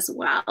art as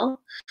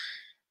well.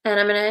 And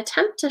I'm going to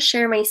attempt to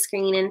share my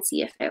screen and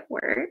see if it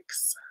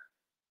works.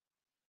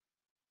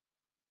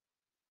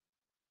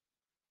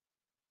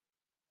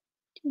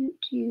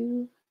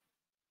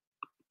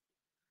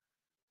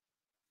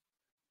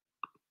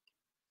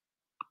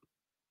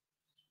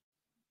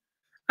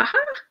 Aha,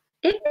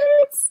 it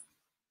is.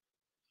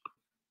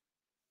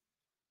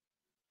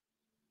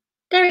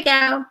 There we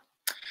go.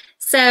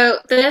 So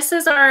this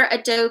is our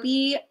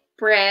Adobe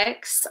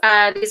bricks.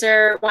 These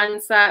are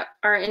ones that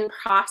are in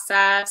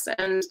process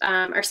and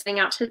are sitting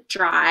out to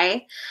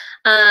dry.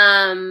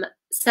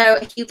 So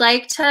if you'd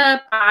like to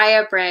buy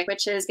a brick,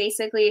 which is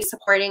basically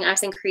supporting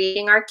us in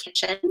creating our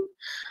kitchen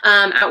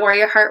at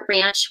Warrior Heart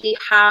Ranch, we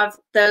have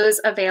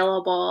those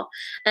available.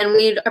 And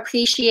we'd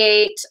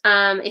appreciate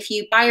if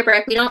you buy a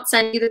brick. We don't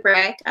send you the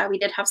brick. We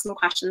did have some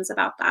questions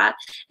about that.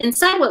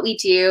 Instead, what we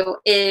do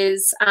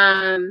is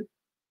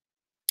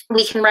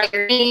we can write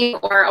your name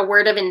or a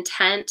word of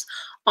intent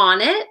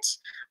on it.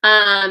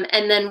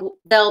 And then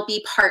they'll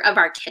be part of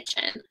our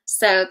kitchen.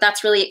 So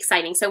that's really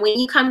exciting. So when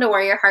you come to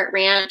Warrior Heart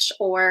Ranch,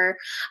 or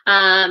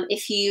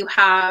if you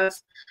have,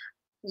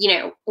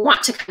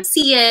 want to come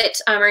see it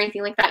or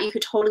anything like that, you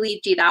could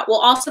totally do that.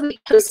 We'll also be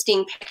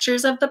posting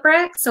pictures of the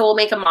bricks. So we'll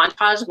make a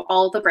montage of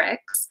all the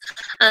bricks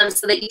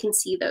so that you can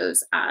see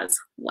those as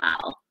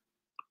well.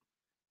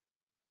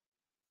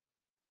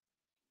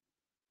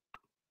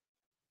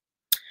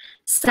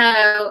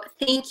 So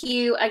thank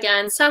you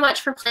again so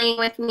much for playing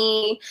with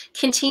me.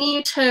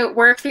 Continue to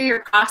work through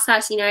your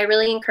process. I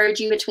really encourage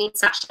you between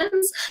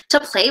sessions to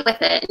play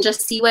with it and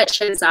just see what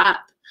shows up.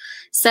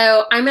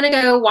 So I'm going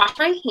to go wash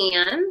my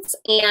hands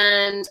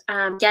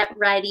and get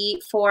ready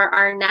for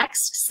our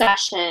next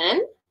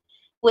session,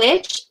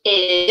 which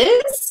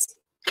is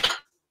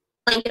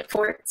blanket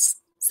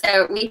forts.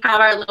 So we have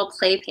our little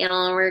play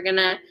panel and we're going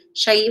to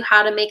show you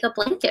how to make a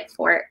blanket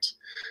fort.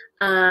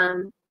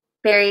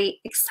 Very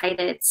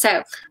excited.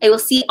 So I will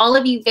see all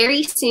of you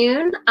very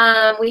soon.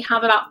 We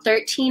have about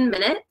 13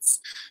 minutes.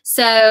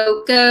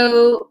 So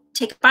go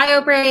take a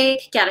bio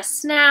break, get a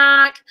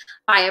snack,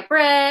 buy a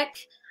brick,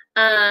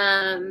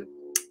 and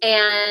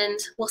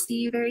we'll see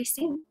you very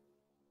soon.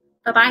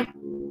 Bye-bye.